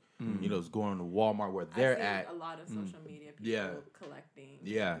and it's going to Walmart where they're I've at. seen a lot of social media people Yeah. collecting.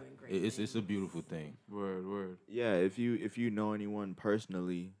 Yeah, doing great it's things. a beautiful thing. Word. Yeah, if you know anyone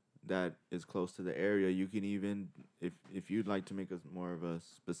personally that is close to the area, you can even if you'd like to make us more of a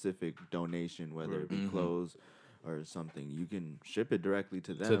specific donation, whether it be clothes or something, you can ship it directly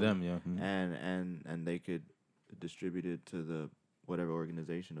to them. To them, yeah. And they could distribute it to the whatever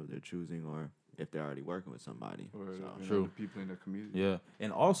organization of their choosing, or if they're already working with somebody. Word. So, True. The people in the community. Yeah,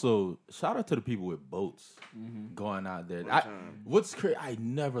 and also shout out to the people with boats going out there. What's crazy? I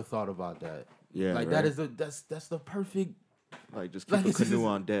never thought about that. yeah, Like right? that's the perfect. like just like, keep a it's just- canoe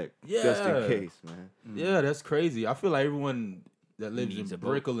on deck, just Yeah. in case, man. Yeah, that's crazy. I feel like everyone that lives in Needs a boat.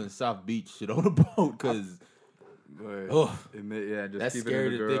 Brickell and South Beach should own a boat because Word. oh, Just that's keep scary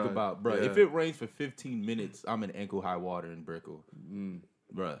it in to the think garage. about, bro. Yeah. If it rains for 15 minutes, I'm in ankle high water in Brickell,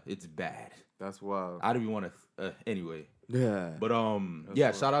 bro. It's bad. That's wild. I don't even want to. Anyway, Yeah, but wild.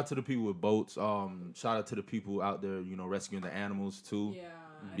 shout out to the people with boats. Shout out to the people out there, rescuing the animals too. Yeah.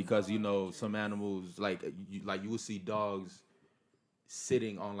 I Because saw that picture. some animals like you will see dogs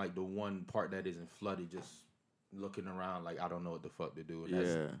sitting on like the one part that isn't flooded, just looking around like I don't know what the fuck to do. And Yeah.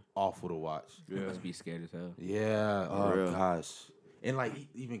 that's awful to watch. You must be scared as hell. Yeah. For Oh real. gosh. And like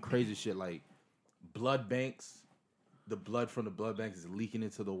even crazy shit like blood banks. The blood from the blood banks is leaking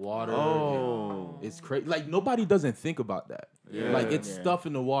into the water. Oh. It's crazy. Like nobody doesn't think about that. Yeah. Like it's Yeah. stuff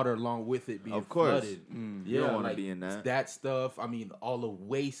in the water along with it being Of course. flooded. You don't wanna like, be in that. it's that stuff. I mean, all the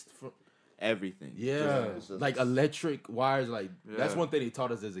waste from everything. yeah, Just- like electric wires. Like that's Yeah. one thing they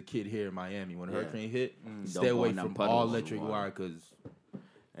taught us as a kid here in Miami. When a Yeah. hurricane hit, stay Don't go away in them from puddles all of electric water. wire because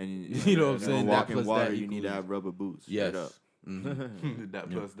And You know what I'm to saying? Walk That in plus water, that you need to equals- have rubber boots. yes. Straight up. Mhm. that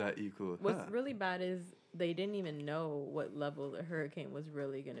plus that equal. What's really bad is they didn't even know what level the hurricane was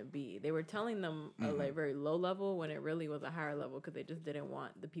really going to be. They were telling them a like very low level when it really was a higher level because they just didn't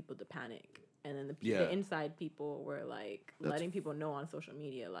want the people to panic. And then the inside people were like letting people know on social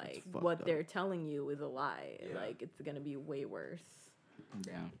media like what they're telling you is a lie. Like it's going to be way worse.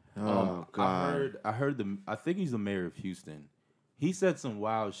 Yeah. Oh God. I heard I think he's the mayor of Houston. He said some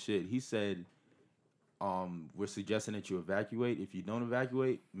wild shit. He said, we're suggesting that you evacuate. If you don't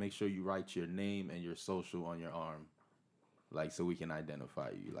evacuate, make sure you write your name and your social on your arm. Like, so we can identify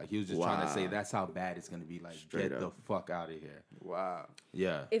you. Like, he was just trying to say that's how bad it's going to be. Like, get the fuck out of here. Wow.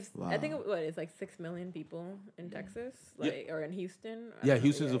 Yeah. I think, it's like 6 million people in Texas? Like, or in Houston? Yeah,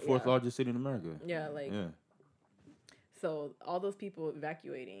 Houston's the fourth largest city in America. Yeah, like... Yeah. So, all those people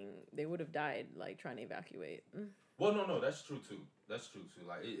evacuating, they would have died, like, trying to evacuate. Well, no, that's true, too. That's true, too.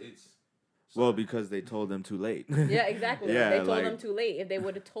 Like, it's... Well, because they told them too late. Yeah, exactly. They told them too late. If they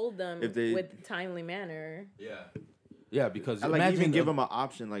would have told them with timely manner. Yeah. Yeah, because like even give them an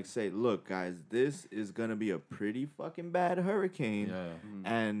option, like say, look, guys, this is gonna be a pretty fucking bad hurricane,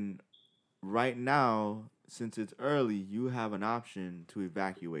 and right now, since it's early, you have an option to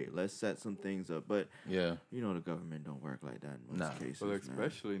evacuate. Let's set some things up, but the government don't work like that in most cases. Well,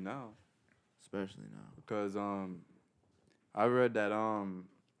 especially now, because I read that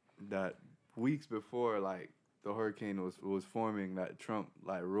that weeks before like the hurricane was forming, that Trump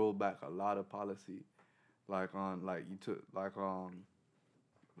like rolled back a lot of policy. Like you took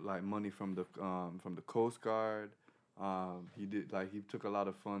like money from the Coast Guard. He took a lot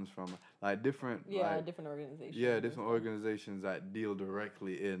of funds from like different different organizations. Yeah, different organizations that deal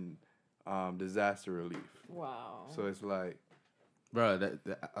directly in disaster relief. Wow. So it's like, bro,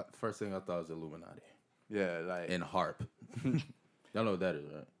 that first thing I thought was Illuminati. Yeah, like and HARP. Y'all know what that is,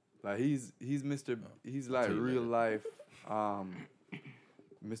 right? Like he's like real life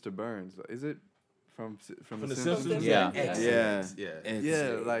Mr. Burns. Is it? From the Simpsons? Yeah.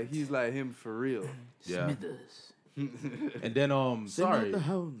 Like he's like him for real. Yeah. And then sorry, the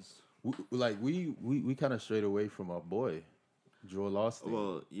hounds. We kind of strayed away from our boy, Joel Osteen.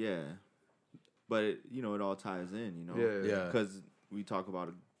 Well, yeah, but it all ties in, Yeah. Because we talk about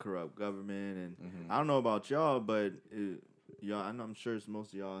a corrupt government, and I don't know about y'all, but y'all, I'm sure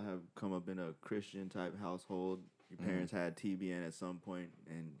most of y'all have come up in a Christian type household. Your parents had TBN at some point,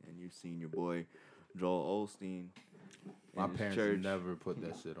 and you've seen your boy Joel Osteen. My parents never put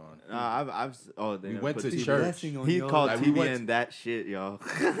that shit on. They went to church. He called TBN that shit, y'all.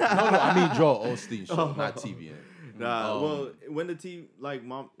 no, I mean Joel Osteen show, not TBN. Well, when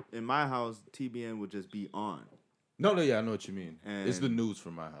mom in my house, TBN would just be on. No, I know what you mean. It's the news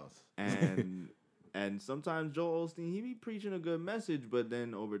from my house. And sometimes Joel Osteen, he be preaching a good message, but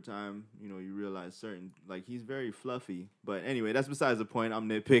then over time, you realize he's very fluffy. But anyway, that's besides the point. I'm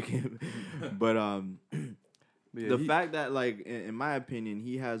nitpicking. But the fact that in my opinion,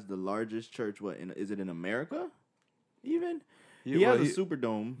 he has the largest church. Is it in America? Even he has a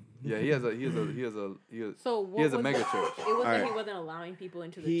Superdome. Yeah, he has a mega church. It was that he wasn't allowing people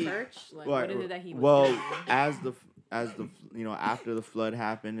into the church. What is it that he was doing? As the after the flood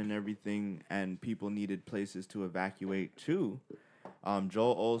happened and everything, and people needed places to evacuate to,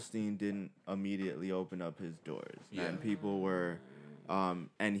 Joel Osteen didn't immediately open up his doors, and people were,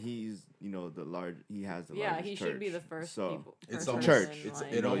 and he's he has the largest he church. should be the first. So people, it's person church.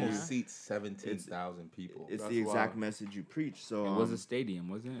 It almost seats 17,000 people. It's the exact message you preach. So it was a stadium,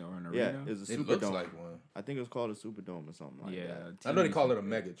 wasn't it, or an arena? Yeah, it was a Superdome. It looks like one. I think it was called a Superdome or something like that. I know they call it a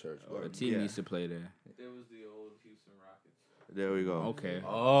mega church. A team needs to play there. It was the old Houston Rockets. There we go. Okay.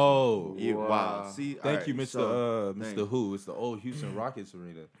 Oh, wow. See, thank you, Mr. Who. It's the old Houston Rockets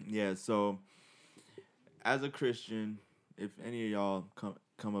arena. Yeah. So, as a Christian, if any of y'all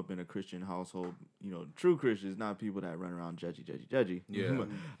come up in a Christian household, true Christians, not people that run around judgy. Yeah.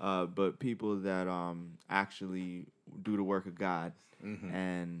 But people that actually do the work of God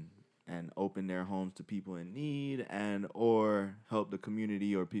and open their homes to people in need or help the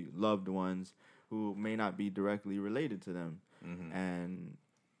community or loved ones who may not be directly related to them. And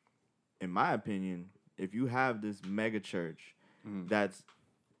in my opinion, if you have this mega church that's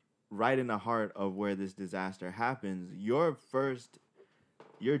right in the heart of where this disaster happens, your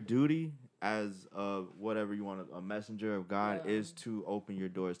duty as whatever you want, a messenger of God, is to open your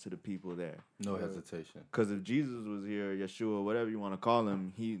doors to the people there. No hesitation. Because if Jesus was here, Yeshua, whatever you want to call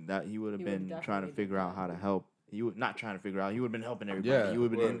him, he would have been trying to figure out how to help he would not trying to figure out. He would have been helping everybody. Yeah, He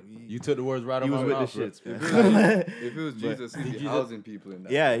would have been. You took the words right out He of was my with mouth. the bro. shits, man. If it was Jesus, he'd be housing people in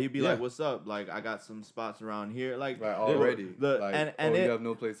that. Yeah, he'd be Yeah. like, "What's up? Like, I got some spots around here. Like, Right, already. The, like, and you it, have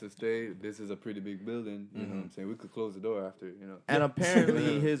no place to stay. This is a pretty big building. You know what I'm saying? We could close the door after, you know. and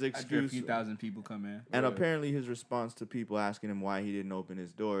apparently his After a excuse, few thousand people come in. and Right. apparently his response to people asking him why he didn't open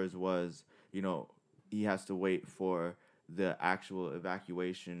his doors was, you know, he has to wait for the actual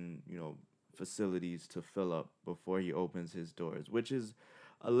evacuation, you know, facilities to fill up before he opens his doors, which is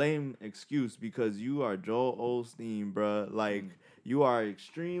a lame excuse because you are Joel Osteen, bruh. Like, you are an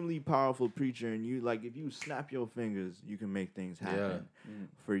extremely powerful preacher, and you, like, if you snap your fingers, you can make things happen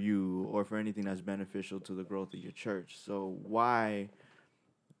for you or for anything that's beneficial to the growth of your church. So why,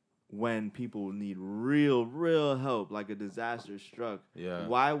 when people need real help, like a disaster struck, Yeah.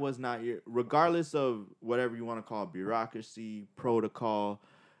 why was not your, regardless of whatever you want to call bureaucracy, protocol,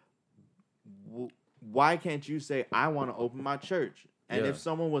 why can't you say, I want to open my church? And Yeah. if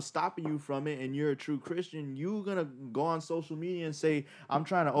someone was stopping you from it and you're a true Christian, you're going to go on social media and say, I'm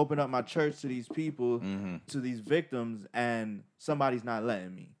trying to open up my church to these people, to these victims, and somebody's not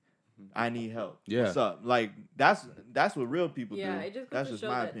letting me. I need help. Yeah. What's up? Like, that's what real people do. Yeah, it just That's goes to just show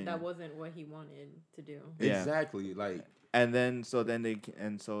my that opinion. that wasn't what he wanted to do. Yeah. Exactly. Like, And then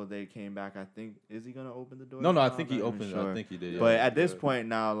they came back. I think, is he gonna open the door? no, I now? think I'm he not even opened. sure. I think he did. Yeah. But at this point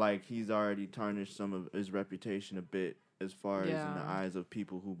now, like, he's already tarnished some of his reputation a bit as far as in the Yeah. eyes of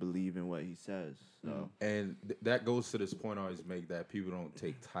people who believe in what he says. So And that goes to this point I always make that people don't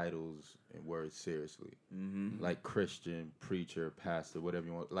take titles and words seriously. Like Christian, preacher, pastor, whatever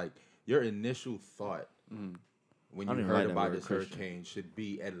you want. Like, your initial thought when I don't you even heard like that about word, this Christian. hurricane should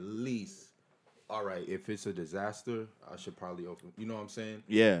be at least, all right, if it's a disaster, I should probably open. You know what I'm saying?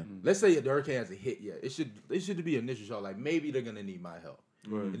 yeah, Let's say the hurricane hasn't hit yet. It should be initial shot. Like, maybe they're gonna need my help.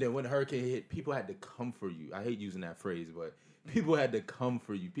 And then when the hurricane hit, people had to come for you. I hate using that phrase, but people had to come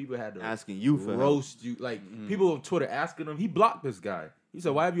for you. People had to asking you for help. roast you. Like, people on Twitter asking him. He blocked this guy. He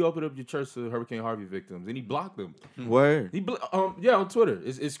said, "Why have you opened up your church to Hurricane Harvey victims?" And he blocked them. Word. Yeah, on Twitter.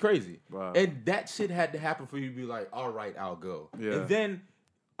 It's crazy. Wow. And that shit had to happen for you to be like, all right, I'll go. Yeah. And then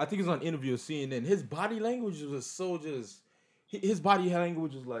I think it was on an interview with CNN. His body language was so just. His body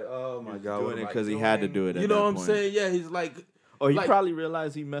language was like, oh my god, doing what it am I 'cause he had to doing? do it at You know that what I'm point. saying? Yeah, he's like, Or he like- probably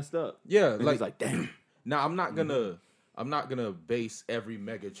realized he messed up. yeah, And he's like, damn. Now I'm not gonna base every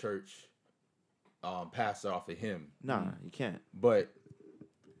mega church pastor off of him. Nah, you can't. But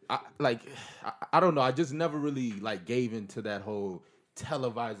I don't know. I just never really like gave into that whole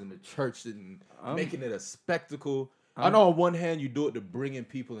televising the church and making it a spectacle. I know on one hand you do it to bring in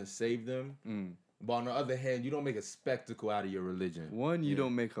people and save them, but on the other hand you don't make a spectacle out of your religion. One, you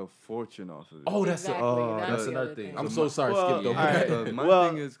don't make a fortune off of it. Oh, Exactly, that's the another other thing. thing. I'm so sorry, Well, skipped over all that. right. My Well-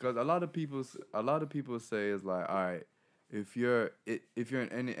 thing is because a lot of people say is like, all right, if you're in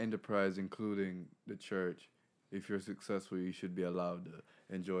any enterprise, including the church, if you're successful, you should be allowed to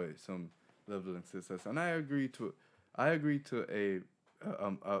enjoy some level of success, and I agree to a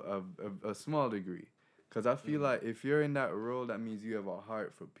small degree, because I feel like if you're in that role, that means you have a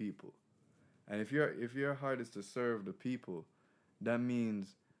heart for people, and if your heart is to serve the people, that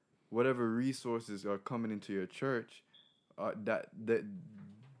means whatever resources are coming into your church, that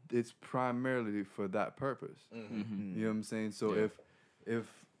it's primarily for that purpose. You know what I'm saying? So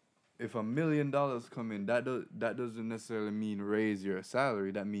if $1 million come in, that doesn't necessarily mean raise your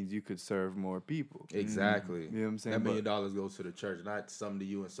salary. That means you could serve more people. Exactly. You know what I'm saying? That $1 But- million goes to the church, not some to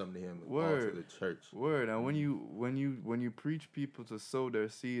you and some to him. All to Word. the church. Word. And when you preach people to sow their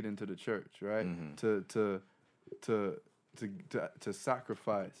seed into the church, right? To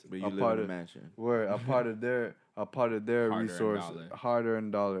sacrifice But you a live part in a of mansion. where a part of their Hard-earned resource, dollar.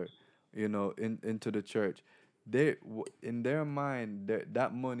 hard-earned dollar, into the church. In their mind,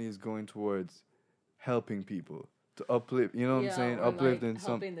 that money is going towards helping people to uplift. You know what I'm saying? or, Uplifting like,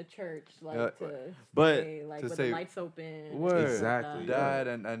 some. helping the church, like Yeah, to but stay, like to with say- the lights open. and Word. stuff like Exactly. that.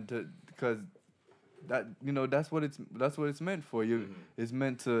 That and to because that that's what it's meant for. It's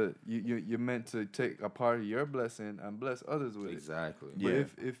meant to you're meant to take a part of your blessing and bless others with it. Exactly. But Yeah.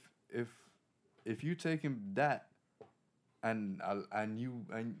 if you taking that and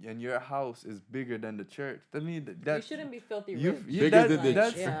your house is bigger than the church, that means You that shouldn't be filthy you- rich. you- Bigger that- than the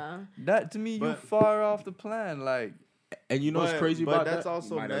that's- Yeah. that to me you But- far off the plan. Like And you know what's crazy about that's that?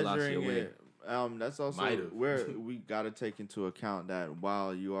 also You might have lost measuring your way. it. That's also Might've. where we got to take into account that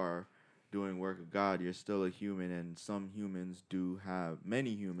while you are doing work of God, you're still a human, and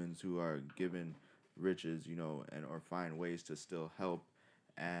many humans who are given riches, and or find ways to still help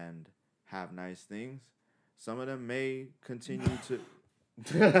and have nice things. Some of them may continue to.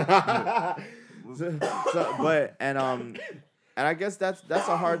 And I guess that's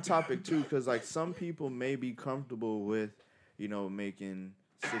a hard topic too, because like some people may be comfortable with, making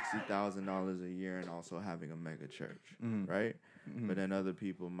 $60,000 a year and also having a mega church, right? But then other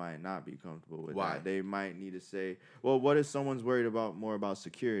people might not be comfortable with that. They might need to say, well, what if someone's worried more about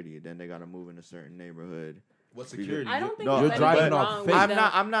security? Then they got to move in a certain neighborhood. What security? I don't think you're driving off faith.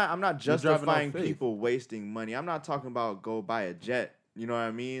 I'm not justifying people wasting money. I'm not talking about go buy a jet. You know what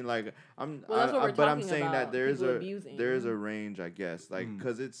I mean? Like I'm saying that there is a range, I guess. Like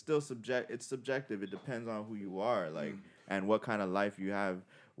because it's still subjective. It depends on who you are, like and what kind of life you have.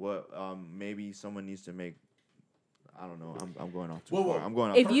 What maybe someone needs to make. I don't know. I'm going off too far. I'm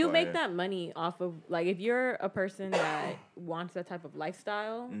going off. If you make that money off of, like, if you're a person that wants that type of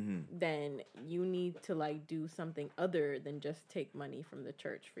lifestyle, then you need to like do something other than just take money from the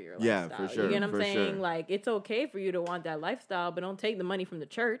church for your lifestyle. Yeah, for sure. You get what I'm saying? Sure. Like, it's okay for you to want that lifestyle, but don't take the money from the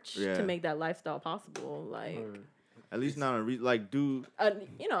church to make that lifestyle possible. Like. At least not do an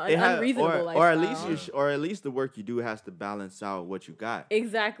unreasonable lifestyle. or at least the work you do has to balance out what you got.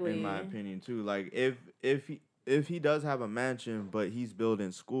 Exactly. In my opinion, too. Like if he does have a mansion, but he's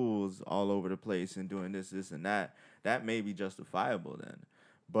building schools all over the place and doing this, and that may be justifiable then.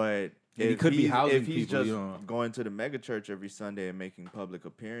 But if he's just going to the mega church every Sunday and making public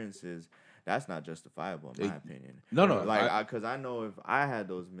appearances, that's not justifiable in my opinion. No. Like, because I know if I had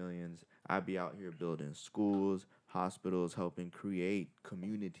those millions, I'd be out here building schools, hospitals, helping create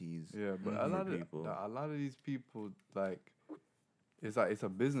communities. Yeah, but a lot of these people, like, it's a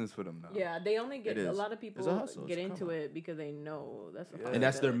business for them now. Yeah, they only get a lot of people get into it because they know that's a and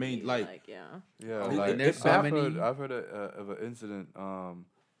that's their main I've heard of an incident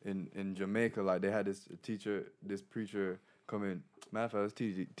in Jamaica. Like they had this preacher come in. Matter of fact,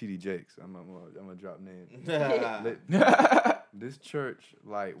 it's TD Jakes. I'm gonna drop names. This church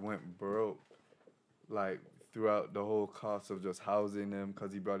like went broke, like throughout the whole cost of just housing them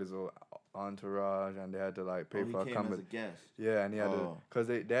because he brought his own entourage and they had to like pay for as a guest. Yeah, and he had to because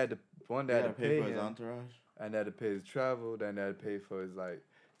they had to pay for him, his entourage and they had to pay his travel. Then they had to pay for his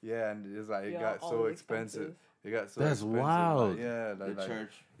and it's like it got so expensive. It got so That's expensive. wild. Like, the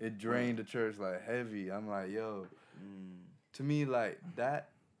church. It drained the church like heavy. I'm like, yo. To me, like that.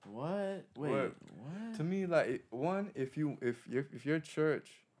 What? Wait. What? To me, like if your church.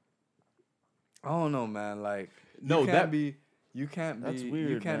 I don't know, man. Like no, that's weird. You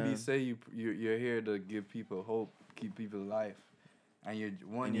can't say you're here to give people hope, keep people life, and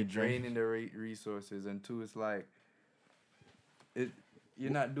you're draining the resources, and two, it's like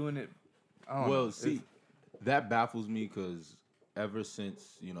you're not doing it. That baffles me because ever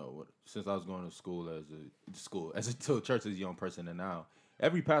since since I was going to school as a church as a young person, and now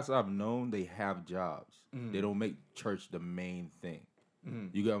every pastor I've known, they have jobs. They don't make church the main thing.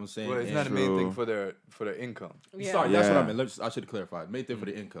 You get what I'm saying? Well, it's not the main thing for their income. Yeah. Sorry, that's what I meant. I should have clarified. Main thing for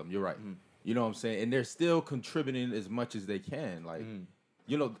the income. You're right. You know what I'm saying? And they're still contributing as much as they can. Like,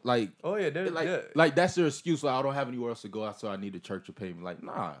 oh yeah, like that's their excuse. Like, I don't have anywhere else to go, so I need a church to pay me. Like,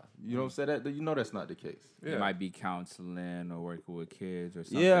 nah, you know what I'm saying? That that's not the case. It might be counseling or working with kids or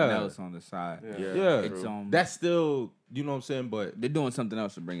something else on the side. Yeah. It's that's still, you know what I'm saying? But they're doing something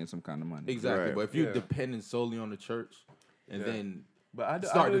else to bring in some kind of money. Exactly. Right. But if you're depending solely on the church, and then but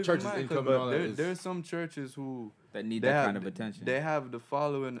start the church's income and all that. There's some churches who that need that kind of attention. They have the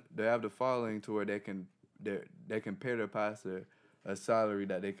following. They have the following to where they can pay their pastor a salary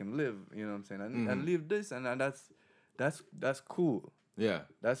that they can live. You know what I'm saying? And live this and that's cool. Yeah,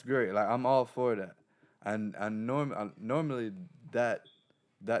 that's great. Like I'm all for that. And normally that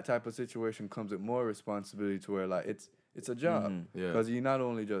type of situation comes with more responsibility to where like it's a job because you're not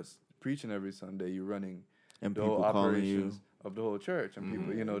only just preaching every Sunday, you're running and the people whole calling you operations of the whole church and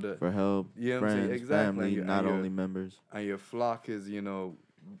people for help, friends, family, not only members. And your flock is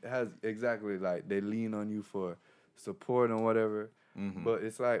has exactly like they lean on you for support and whatever. But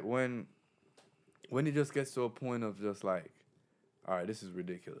it's like when it just gets to a point of just like, all right, this is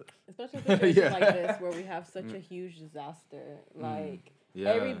ridiculous. Especially situations like this where we have such a huge disaster. Like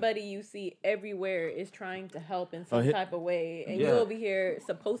everybody you see everywhere is trying to help in some type of way, and you're over here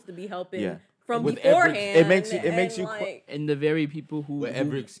supposed to be helping. From beforehand, it makes you like, and the very people who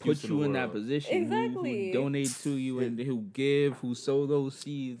put you in that position, exactly, who donate to you and who give, who sow those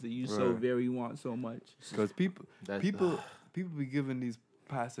seeds that you so very want so much. Because people be giving these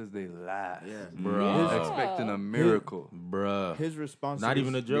pastors they laugh, bruh, expecting a miracle, bruh. His response, not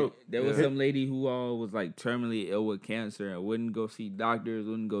even a joke. There was some lady who was like terminally ill with cancer and wouldn't go see doctors,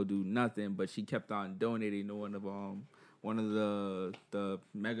 wouldn't go do nothing, but she kept on donating to one of the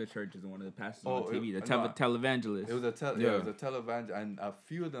mega churches and one of the pastors on TV, televangelist. It was a televangelist, and a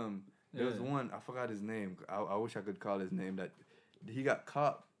few of them There was one, I forgot his name. I wish I could call his name. That he got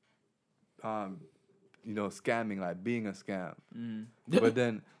caught, scamming, like being a scam. But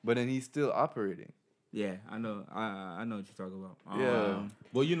then he's still operating. Yeah, I know. I know what you're talking about. Yeah.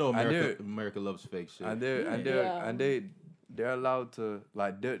 Well, you know, America loves fake shit. And they're allowed to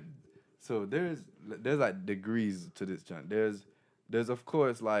like so there's like degrees to this junk. There's of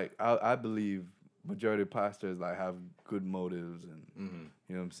course like I believe majority of pastors like have good motives and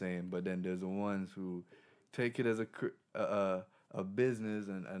you know what I'm saying, but then there's the ones who take it as a business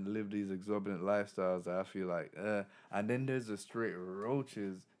and live these exorbitant lifestyles that I feel like and then there's the straight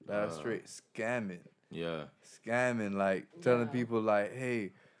roaches that are straight scamming. Yeah. Scamming, like telling people like,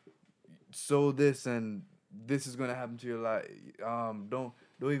 hey, sow this and this is gonna happen to your life. Don't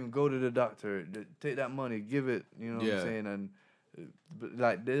even go to the doctor. Take that money, give it. You know what I'm saying? And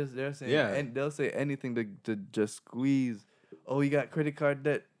like they're saying, and they'll say anything to just squeeze. Oh, you got credit card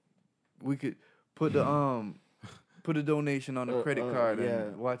debt? We could put the put a donation on the credit card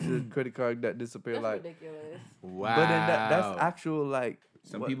and watch the credit card debt disappear. That's like ridiculous. Wow. But then that's actual like.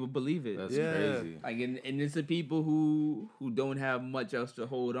 Some people believe it. That's crazy. Like, and it's the people who don't have much else to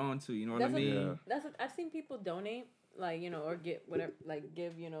hold on to. You know what I mean? I've seen people donate, like, or get whatever, like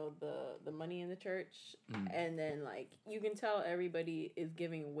give the money in the church, and then like you can tell everybody is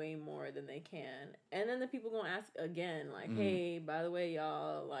giving way more than they can, and then the people gonna ask again, like, hey, by the way,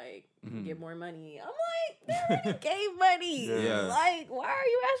 y'all, like, get more money. I'm like, they already gave money. Yeah. Like, why are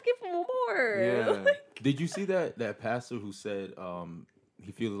you asking for more? Yeah. Did you see that pastor who said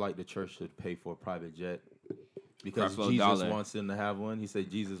he feels like the church should pay for a private jet because Jesus wants him to have one? He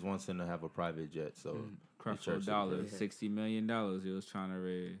said Jesus wants him to have a private jet. So Creflo Dollar, $60 million he was trying to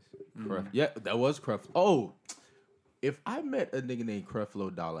raise. Yeah, that was Creflo. Oh, if I met a nigga named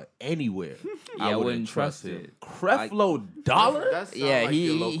Creflo Dollar anywhere, I wouldn't trust him. Creflo Dollar? He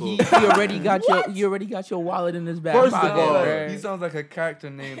already got your wallet in his back First pocket. of all, He sounds like a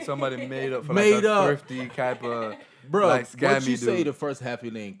character name somebody made up for Made like a up. thrifty type of Bro, like once scammy you dude. say the first half of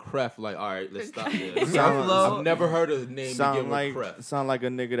your name, Cref, like, all right, let's stop there. Creflo? I've never heard of the name Sound begin like with Cref. sound like a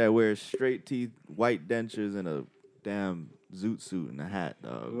nigga that wears straight teeth, white dentures, and a damn zoot suit and a hat,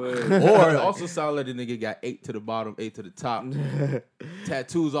 dog. Or it also sound like the nigga got 8 to the bottom, 8 to the top,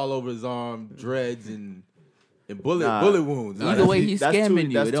 tattoos all over his arm, dreads and bullet wounds. Either way, he's That's scamming too,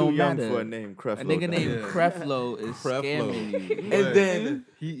 you. That's It too don't young matter. for a name, Creflo. A nigga named Yeah. Creflo is Creflo. scamming you. And then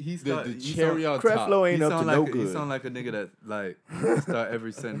he's the cherry on top. Creflo ain't he up to sound no like he good. sound like a nigga that like start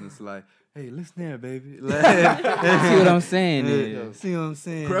every sentence like, "Hey, listen here, baby." See what I'm saying? Yeah. See what I'm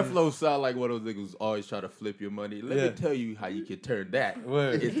saying? Creflo sound like one of those niggas who's always try to flip your money. Let me Yeah. tell you how you can turn that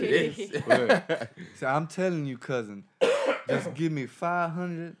Word. into this. Word. So I'm telling you, cousin, just give me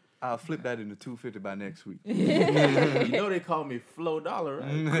 500. I'll flip that into 250 by next week. You know they call me Flo Dollar, right?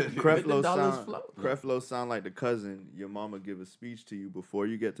 Creflo $50 sound, Creflo sound like the cousin your mama give a speech to you before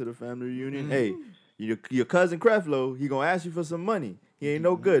you get to the family reunion. Hey, your cousin Creflo, he gonna ask you for some money. He ain't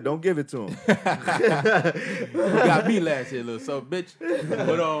no good. Don't give it to him. You got me last year, little so bitch.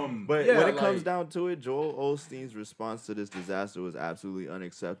 But yeah, when it like, comes down to it, Joel Osteen's response to this disaster was absolutely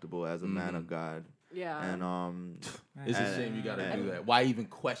unacceptable as a man of God. Yeah. And it's a shame you gotta do that. Why even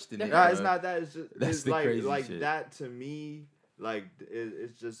question it? nah, it's not that. It's just That's it's the like crazy shit. that to me. Like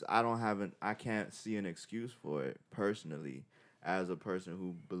it's just I can't see an excuse for it personally as a person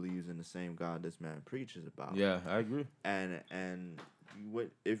who believes in the same God this man preaches about. Yeah, I agree. And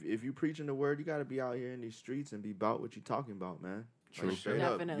what if you preaching the word, you got to be out here in these streets and be about what you're talking about, man. True. Like, straight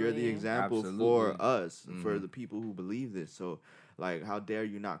up, you're the Definitely. example Absolutely. for us, for the people who believe this. So, like, how dare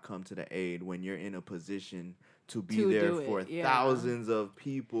you not come to the aid when you're in a position to be To there do for it, yeah. thousands of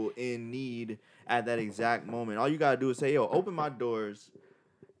people in need at that exact moment? All you gotta do is say, "Yo, open my doors,"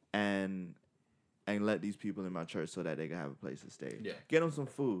 and let these people in my church so that they can have a place to stay. Yeah. Get them some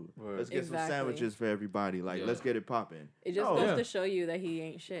food. Word. Let's get some Exactly. sandwiches for everybody. Like, Yeah. let's get it popping. It just Oh, goes yeah. to show you that he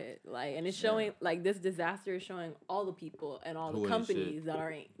ain't shit. Like, and it's showing like this disaster is showing all the people and all Who the ain't companies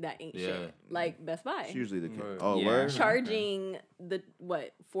that ain't Yeah. shit. Like Best Buy. It's usually the case. Word. Oh, Yeah. word? Charging the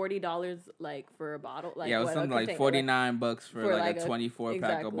 $40 like for a bottle. Like Yeah, it was what, a something like container, $49 for For like like a a- 24 pack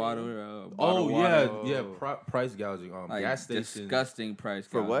exactly. of bottle. Oh Bottled yeah, water. yeah. Price gouging. Like, Gas stations. disgusting price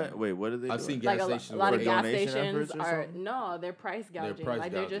For gouging. what? Wait, what are they I've doing? seen gas Like stations. a lot where of they- gas donation stations efforts or are something? no, they're price gouging. price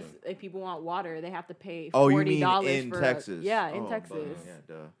Like they're just gouging. if people want water, they have to pay Oh, you $40 mean in for Texas? Yeah, in Oh, Texas. Yeah,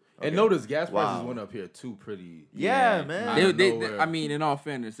 duh. And Okay. notice gas prices Wow. went up here too, pretty. Yeah, man. Out of nowhere. I mean, in all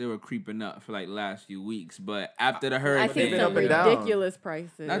fairness, they were creeping up for like last few weeks, but after the I hurricane, see been some up and down. ridiculous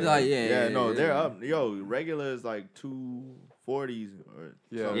prices. That's like Yeah, no, they're up. Yo, regular is like 240s or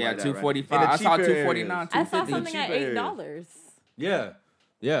Yeah. something Yeah, like that, right? 245. In the I saw cheaper 249. I saw 250. something at cheaper areas. $8. Yeah.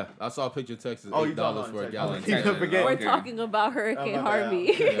 Yeah, I saw a picture of Texas. Oh, you $8 talking for a about gallon. Texas. tank. Forget- We're Okay. talking about Hurricane Oh, my bad.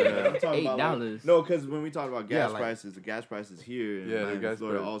 Harvey. Yeah, I'm talking about, $8. No, because when we talk about gas Yeah, like- prices, the gas prices here in Yeah, the Miami, gas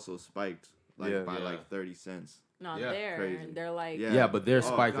Florida price. also spiked by Yeah. like 30 cents. Not Yeah, there. crazy. They're like, Yeah. Yeah, but their Oh,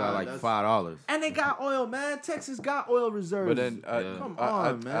 spikes God, are like that's- $5. And they got oil, man. Texas got oil reserves. But then Yeah. Come I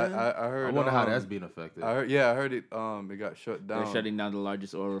on, man. I heard. I wonder how that's being affected. I heard it. It got shut down. They're shutting down the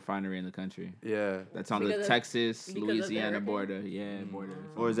largest oil refinery in the country. Yeah. That's on Because the of- Texas because of the Louisiana hurricane? border. Yeah, border.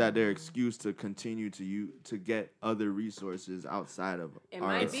 Or is that their excuse to continue to get other resources outside of It our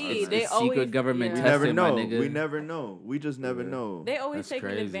might be. It's They secret always- government yeah. We never testing, my know. nigga. We never know. We just never know. They always That's taking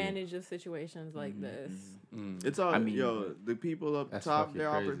crazy. advantage of situations like this. It's all I mean- the people up That's top, fucking they're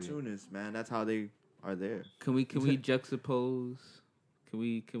crazy. opportunists, man. That's how they are there. Can we juxtapose? Can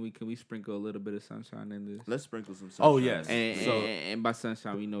we sprinkle a little bit of sunshine in this? Let's sprinkle some Oh, sunshine. yes. And by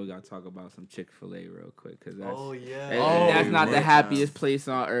sunshine, we know we gotta talk about some Chick-fil-A real quick, cause that's yeah. that's not the yeah. happiest place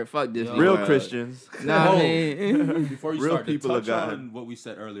on earth. Fuck this. Real world. Christians. Nah, Oh. man. Before you Real start, to people of touch God. on what we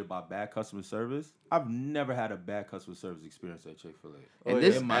said earlier about bad customer service, I've never had a bad customer service experience at Chick-fil-A. And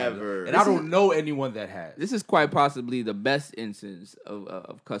this- Ever. And I don't know anyone that has. This is quite possibly the best instance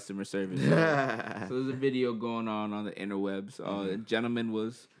of customer service. So there's a video going on the interwebs. A gentleman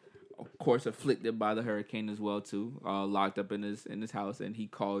was, of course, afflicted by the hurricane as well too. Locked up in his house, and he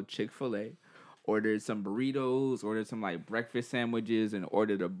called Chick-fil-A, ordered some burritos, ordered some like breakfast sandwiches, and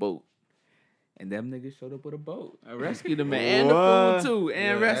ordered a boat. And them niggas showed up with a boat. I rescued him and the What? food too,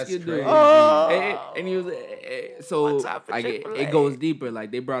 and Yeah, rescued that's him. crazy. And he was so up for like Chick-fil-A? it goes deeper. Like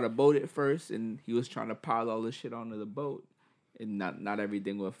they brought a boat at first, and he was trying to pile all the shit onto the boat, and not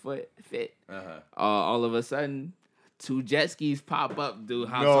everything would fit. Uh-huh. All of a sudden, 2 jet skis pop up, dude.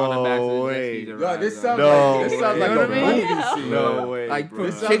 Hops on the back of the way. jet skis. and Yo, rides this on. sounds No like, this sounds way. like You know a what I mean? movie scene. No way. Like bro. from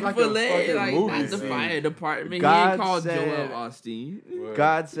This sounds like a Chick-fil-A, fucking like movie not the scene. fire department. God he ain't called said- Joel Osteen.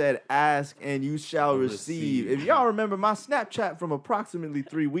 God said, "Ask and you shall receive." receive. If y'all remember my Snapchat from approximately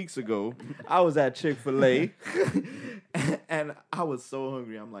 3 weeks ago, I was at Chick-fil-A, and I was so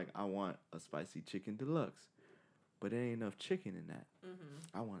hungry. I'm like, I want a spicy chicken deluxe, but there ain't enough chicken in that.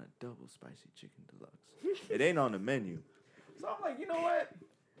 I want a double spicy chicken deluxe. It ain't on the menu, so I'm like, you know what?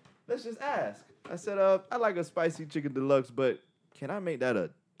 Let's just ask. I said, I like a spicy chicken deluxe, but can I make that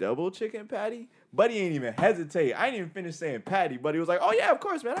a double chicken patty? Buddy ain't even hesitate. I ain't even finished saying patty. Buddy was like, oh yeah, of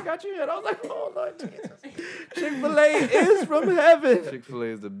course, man, I got you. And I was like, oh Lord Jesus. Chick-fil-A is from heaven. Chick-fil-A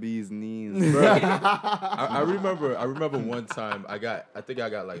is the bee's knees. I remember one time I think I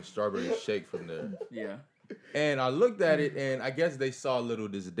got like strawberry shake from there. Yeah. And I looked at it, and I guess they saw a little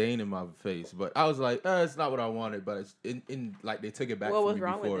disdain in my face. But I was like, it's not what I wanted. But it's in like they took it back What from was me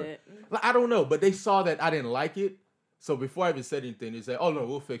wrong before. with it? Like, I don't know, but they saw that I didn't like it. So before I even said anything, they said, "Oh no,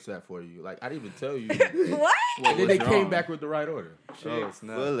 we'll fix that for you." Like I didn't even tell you. What? And then they was came wrong? back with the right order. Oh,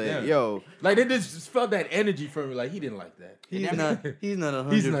 snap. Yeah. Yo, Like they just felt that energy from me. Like he didn't like that. He's not 100.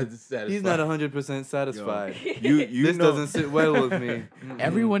 He's not satisfied. He's not 100% satisfied. you This know, doesn't sit well with me.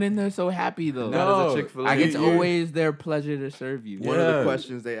 Everyone in there so happy though. Not No. as a Chick-fil-A. Like it's You- always their pleasure to serve you. One of the Yeah.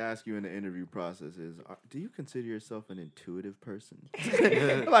 questions they ask you in the interview process is, do you consider yourself an intuitive person? Like,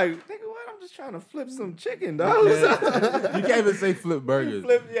 nigga, what? I'm just trying to flip some chicken, dog. You can't even say flip burgers.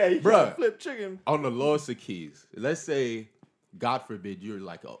 You Bruh. can't flip chicken. On the lowest of keys, let's say, God forbid, you're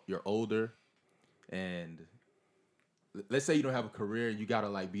older, and let's say you don't have a career and you gotta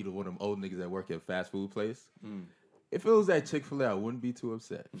like be the one of them old niggas that work at a fast food place. If it was at Chick-fil-A, I wouldn't be too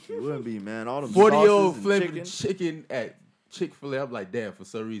upset. You wouldn't be, man. All them 40-year-old sauces and flipping chicken. chicken at Chick-fil-A, I'm like, damn, for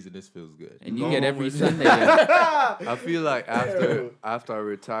some reason this feels good. And you Go get home every with- Sunday. I feel like after Ew. I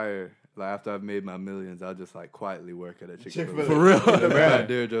retire, like after I've made my millions, I'll just like quietly work at a Chick-fil-A. Chick-fil-A. For real. Right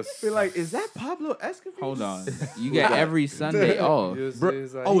there, just Be like, is that Pablo Escobar? Hold on. You get every Sunday off. Just- Bro,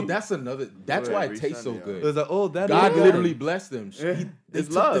 it's like, oh, that's another. That's Yeah, why every it tastes so Sunday, good. it was like, oh, that God is literally blessed them. They It's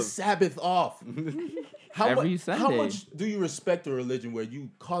took love. the Sabbath off. How Every much? How Sunday. much do you respect a religion where you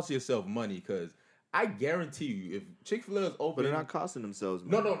cost yourself money? Because I guarantee you, if Chick-fil-A is But open, they're not costing themselves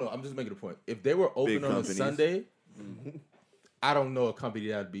no, money. no. I'm just making a point. If they were open Big on companies. a Sunday, I don't know a company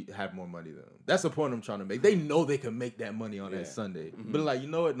that'd have more money than them. That's the point I'm trying to make. They know they can make that money on that Sunday, but like, you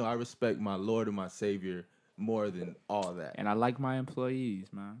know what? No, I respect my Lord and my Savior more than all that. And I like my employees,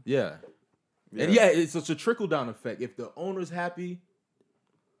 man. Yeah. And yeah, it's a trickle down effect. If the owner's happy,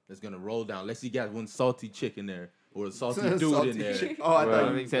 it's gonna roll down. Let's see, you got one salty chicken there or a salty dude Salty in there. chick- Oh, I Right.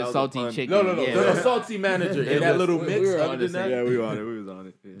 thought He you said that was a salty pun. chicken. No, Yeah. there's a salty manager in that little mix. we were on Other the than that, Yeah, we on it. We was on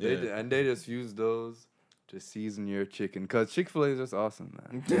it. Yeah. They and they just use those to season your chicken. Cause Chick-fil-A is just awesome,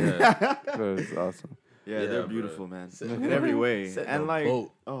 man. yeah. It's awesome. Yeah, Yeah, they're bro. beautiful, man. Set- In every way. set And the like,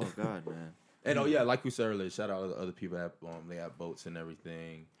 boat. oh God, man. And oh yeah, like we said earlier, shout out to other people that they have boats and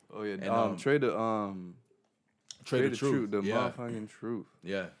everything. Oh yeah, And, Trade the Truth, the yeah. motherfucking truth.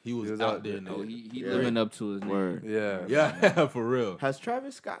 Yeah, he was was out out there. there. Oh, he living up to his name. Word. Yeah, Yeah, for real. Has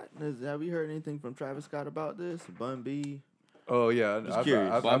Travis Scott? Have we heard anything from Travis Scott about this? Bun B. Oh yeah, Just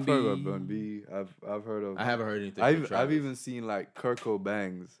curious. I've heard Bun of B. Bun B. I've heard of. I haven't heard anything. from I've Travis. even seen like Kurt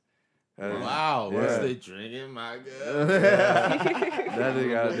Cobain's. Wow, Yeah. what's the drinking, my girl? That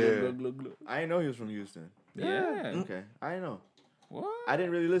nigga out there. I didn't know he was from Houston. Yeah. Okay, I didn't know. What? I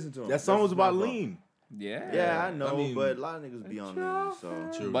didn't really listen to him. That song That's was about my fault. lean. Yeah. Yeah, I know, I mean, but a lot of niggas be on lean, so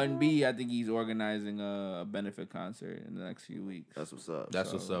True. Bun B, I think he's organizing a benefit concert in the next few weeks. that's what's up.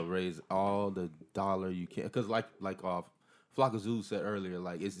 That's what's up. Raise all the dollar you can, because like Flocka said earlier,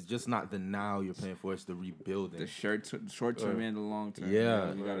 like it's just not the now you're paying for; it's the rebuilding. The short term and the long term.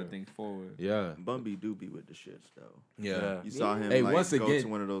 Yeah. You gotta think forward. Yeah, Bun B do be with the shits though. yeah. You saw him Hey, like once go again- to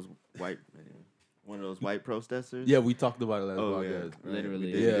one of those white protesters. Yeah, we talked about it last Oh yeah, podcast. right. Literally.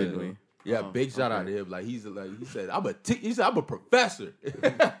 We did, Yeah. didn't we? Yeah, Oh, big shout out okay. to him. Like he said I'm a professor.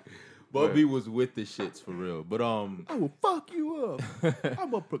 Bubby was with the shits for real. But I will fuck you up.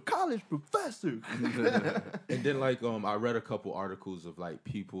 I'm a college professor. and then like I read a couple articles of like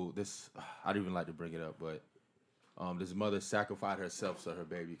people I don't even like to bring it up, but this mother sacrificed herself so her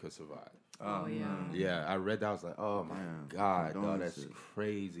baby could survive. Oh yeah. Yeah, I read that. I was like, oh my Man, god, dog, that's condolences.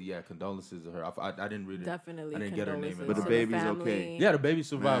 crazy. Yeah, condolences to her. I didn't read it. Definitely. I didn't get her name. condolences But the to baby's family. okay. Yeah, the baby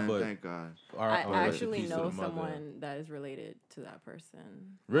survived, Man, but thank God. I rest in actually peace to know the mother. someone that is related to that person.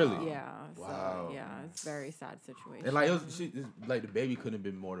 Really? Yeah. Wow. So yeah, it's a very sad situation. And like like the baby couldn't have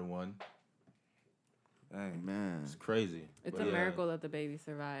been more than one. Dang. Man, It's crazy. It's But a yeah. miracle that the baby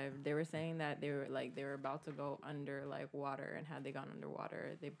survived. They were saying that they were about to go under like water, and had they gone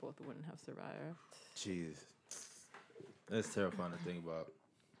underwater, they both wouldn't have survived. Jeez, that's terrifying to think about.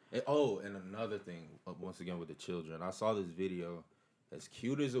 And another thing, once again with the children, I saw this video. As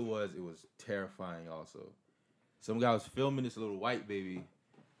cute as it was terrifying. Also, some guy was filming this little white baby.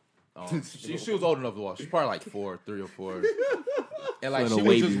 She was old enough to walk. She's probably like 3 or 4, and like Little she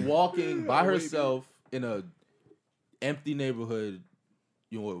was baby. just walking by herself in a empty neighborhood,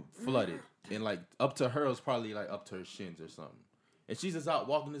 flooded, and like up to her it was probably like up to her shins or something. And she's just out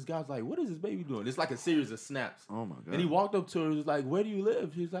walking. This guy's like, "What is this baby doing?" It's like a series of snaps. oh my God. And he walked up to her and was like, "Where do you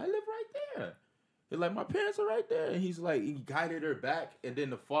live?" She's like, "I live right there." He's like, "My parents are right there." And he's like, he guided her back. And then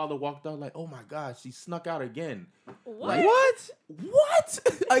the father walked out like, "Oh my God, she snuck out again." What? Like, what?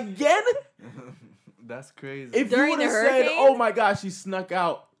 Again? That's crazy. If During you would the have said, hurricane? "Oh my God, she snuck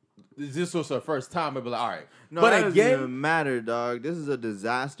out," this was her first time, I'd be like, all right. No, but that doesn't again, even matter, dog. This is a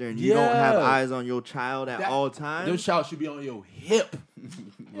disaster, and you don't have Yeah. eyes on your child at all your times. child should be on your hip.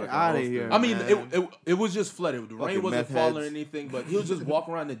 Get out of here. I mean, man. it was just flooded. The rain Fucking wasn't meth falling or heads. anything, but he was just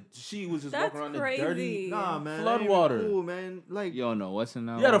walking around she was just That's walking around crazy. the dirty. Nah, man. Flood that ain't even water. Cool, man. Like, You don't know what's in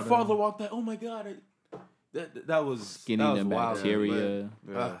that. Yeah, the water. father walked out. Oh my God. That was Getting that was the wild. bacteria,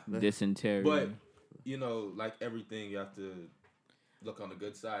 Yeah. dysentery. But like everything, you have to look on the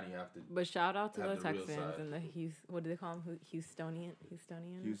good side, and you have to. But shout out to the Have the real Texans side. and the what do they call them? Houstonians?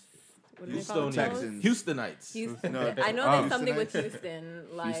 What do they Houston, call them? Texans. Houstonites. Houston. No, I know oh. there's something with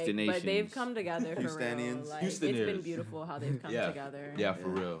Houstonites. Houston, but they've Houstonations. come together for real. Houstonians. Like, it's been Houstoneers. beautiful how they've come Yeah. together. Yeah, for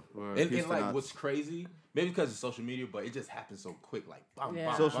real. Word. And Houstonites. like, what's crazy? Maybe because of social media, but it just happens so quick. Like, bam, Yeah.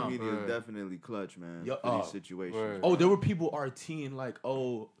 bam, social bam. media Word. is definitely clutch, man, Yo- for these oh. situations. Word. Oh, there were people RTing like,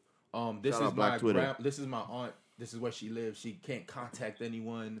 this Shout is out Black my Twitter. this is my aunt. This is where she lives. She can't contact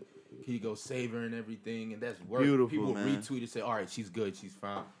anyone. Can you go save her and everything? And that's work. Beautiful, People man. retweet and say, "All right, she's good. She's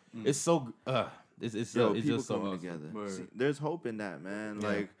fine." It's so it's Yo, it's people just so coming awesome. together. Word. See, there's hope in that, man. Yeah.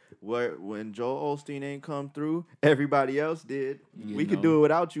 Like when Joel Osteen ain't come through, everybody else did. You We could know. do it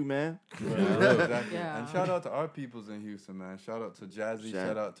without you, man. Exactly. Yeah. And shout out to our peoples in Houston, man. Shout out to Jazzy. Shout-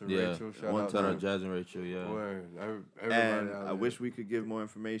 Shout out to Yeah. Rachel. Shout One out Shout to out Jazz and Rachel. Yeah. Word. Everybody And out I there. wish we could give more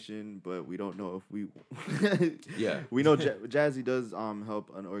information, but we don't know if we. Yeah. We know Jazzy does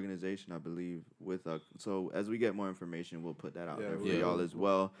help an organization, I believe, with so as we get more information, we'll put that out Yeah, there for yeah. y'all as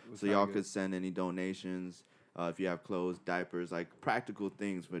well, We'll so try y'all to could get- send any donations. If you have clothes, diapers, like practical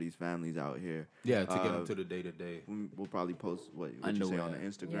things for these families out here. Yeah, to get Uh, them to the day to day. We'll probably post what you say on the Underwear.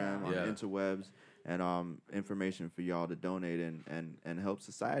 Instagram, Yeah. on Yeah. the interwebs, and information for y'all to donate and help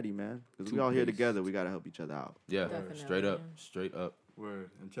society, man. Because we all here Toothpaste. together, we gotta help each other out. Yeah, Definitely. straight up. Word.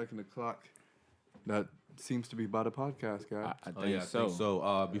 And checking the clock. That seems to be by the podcast, guys. I Oh think yeah, so.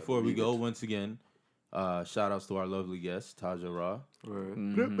 So before we Leave go, it. once again, Shout outs to our lovely guest, Taja Raw.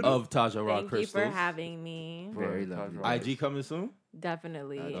 Word. Of Taja Raw Thank Crystals. you for having me. Very Word. lovely. IG coming soon?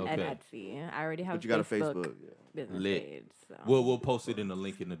 Definitely. Okay. And Etsy. I already have But you got a Facebook. business Lit. page. So. We'll post it in the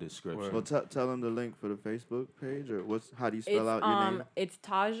link in the description. Well, tell them the link for the Facebook page, or how do you spell out It's your name? it's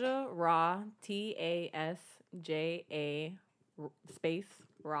Taja Raw, TASJA space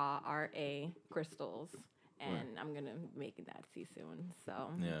Raw RA Crystals. And I'm gonna make that see soon. So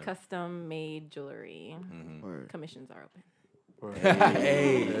Yeah. custom made jewelry. Word. Commissions are open.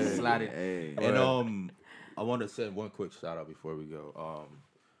 Hey, slide it. Hey. And I want to send one quick shout out before we go.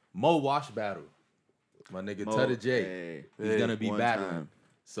 Mo Wash Battle, my nigga Tutter J. Hey. He's gonna be One battling. time.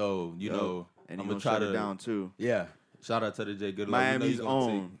 So you know, And I'm he gonna gonna try shut to it down too. Yeah. Shout out to the J. Good luck. Miami's We know he's gonna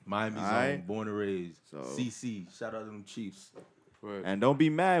own. take Miami's Alright? own. Born and raised. So- CC. Shout out to them Chiefs. Word. And don't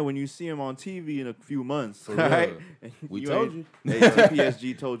be mad when you see him on TV in a few months. For all right? real. We You told ain't- you. Hey,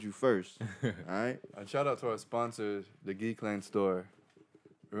 TPSG told you first. All right? And shout out to our sponsors, the Geekland store.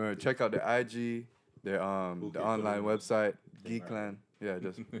 Remember, check out their IG, their the online website, Geekland. Yeah,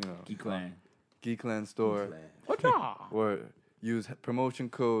 just Geek Clan. Geekland store. Or use promotion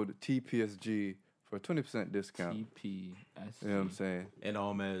code TPSG for a 20% discount. TPS. You know what I'm saying? And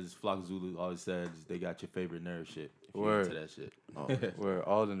as Flock Zulu always says, they got your favorite nerd shit. If you're Word. into that shit. Where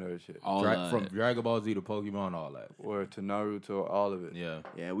all the nerd shit. All From Dragon Ball Z to Pokemon, all that. Or to Naruto, all of it. Yeah.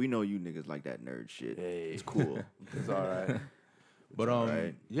 Yeah, we know you niggas like that nerd shit. Hey. It's cool. It's all right. But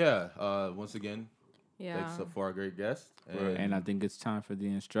alright. yeah. Once again, Yeah. thanks for our great guest. Word. And I think it's time for the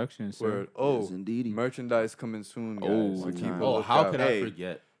instructions. Sir. Word. Oh, Yes, indeedy. merchandise coming soon, guys. Oh, so one keep time. a Oh, how lookout. could Hey. I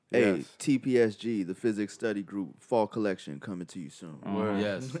forget? Hey, Yes. TPSG, the Physics Study Group Fall Collection coming to you soon. Word.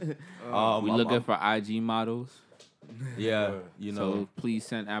 Yes. We I'm- looking I'm- for IG models. Yeah, Word. you know. So please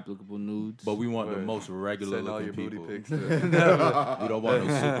send applicable nudes. But we want the Word. most regular Send all your looking booty people. pics. We don't want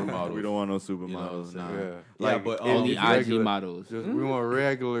no supermodels. We don't want no You know what I'm supermodels. saying? Nah. Yeah. Yeah, Like, but only if IG regular- models. Just, we want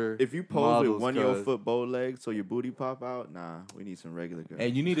regular. If you pose models, with one of your cuz- foot bow legs so your booty pop out, nah, we need some regular girls.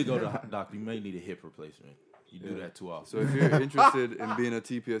 And you need to go to doctor. You may need a hip replacement. You do Yeah. that too often. So if you're interested in being a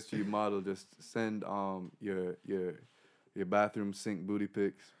TPSG model, just send your bathroom sink booty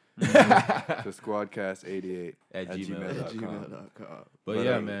pics to squadcast88 At gmail.com. gmail.com. But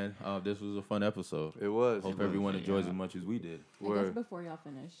yeah, man, this was a fun episode. It was. Hope everyone enjoys as much as we did. I guess Word. before y'all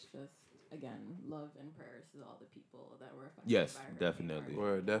finish, just again, love and prayers to all the people that were affected Yes, by Hurricane definitely. Harvey.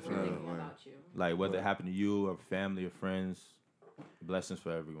 Word, We're definitely. thinking about you. Like whether it happened to you or family or friends, blessings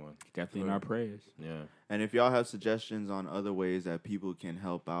for everyone. Definitely in our prayers. Yeah. And if y'all have suggestions on other ways that people can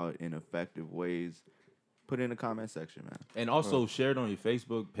help out in effective ways, put it in the comment section, man. And also share it on your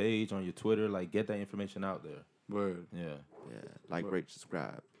Facebook page, on your Twitter. Like get that information out there. Word. Yeah. Yeah, like, rate,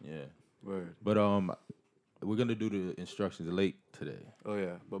 subscribe. Yeah. Word. But we're gonna do the instructions late today. Oh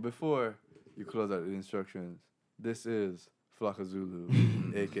yeah. But before you close out the instructions, this is Flocka Zulu,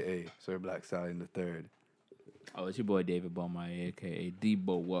 aka Sir Black Stallion the Third. Oh, it's your boy David Bowmeyer, a.k.a.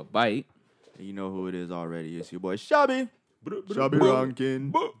 Debo What Bite. And you know who it is already. It's your boy Shabby. Shabby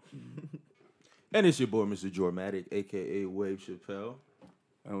Rankin. And it's your boy Mr. Jormatic, aka Wave Chappelle.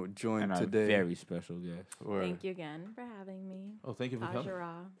 And we're joined And our today. very special guest. Word. Thank you again for having me. Oh, thank you for coming. Taja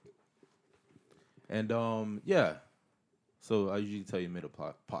Raw. And yeah. So I usually tell you mid a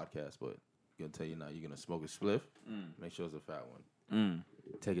podcast, but I'm gonna tell you now. You're gonna smoke a spliff. Make sure it's a fat one.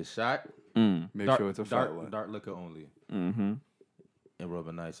 Take a shot. Make sure it's a fat one. Dark liquor only. Mm-hmm. And rub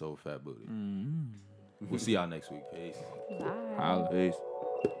a nice old fat booty. We'll see y'all next week. Peace. Bye. Peace.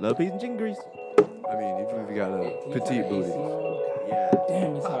 Love, peace, and chicken grease. I mean, even if you got a petite booty. Yeah.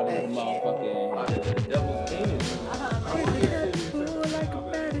 Damn, it's hot as a motherfucker. Devil's anus.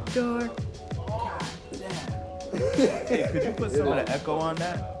 Hey, could you put some of the echo on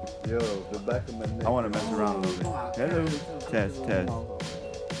that? Yo, the back of my neck. I want to mess around a little bit. Hello. Test, test.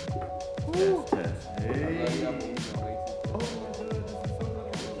 Test, test. Hey.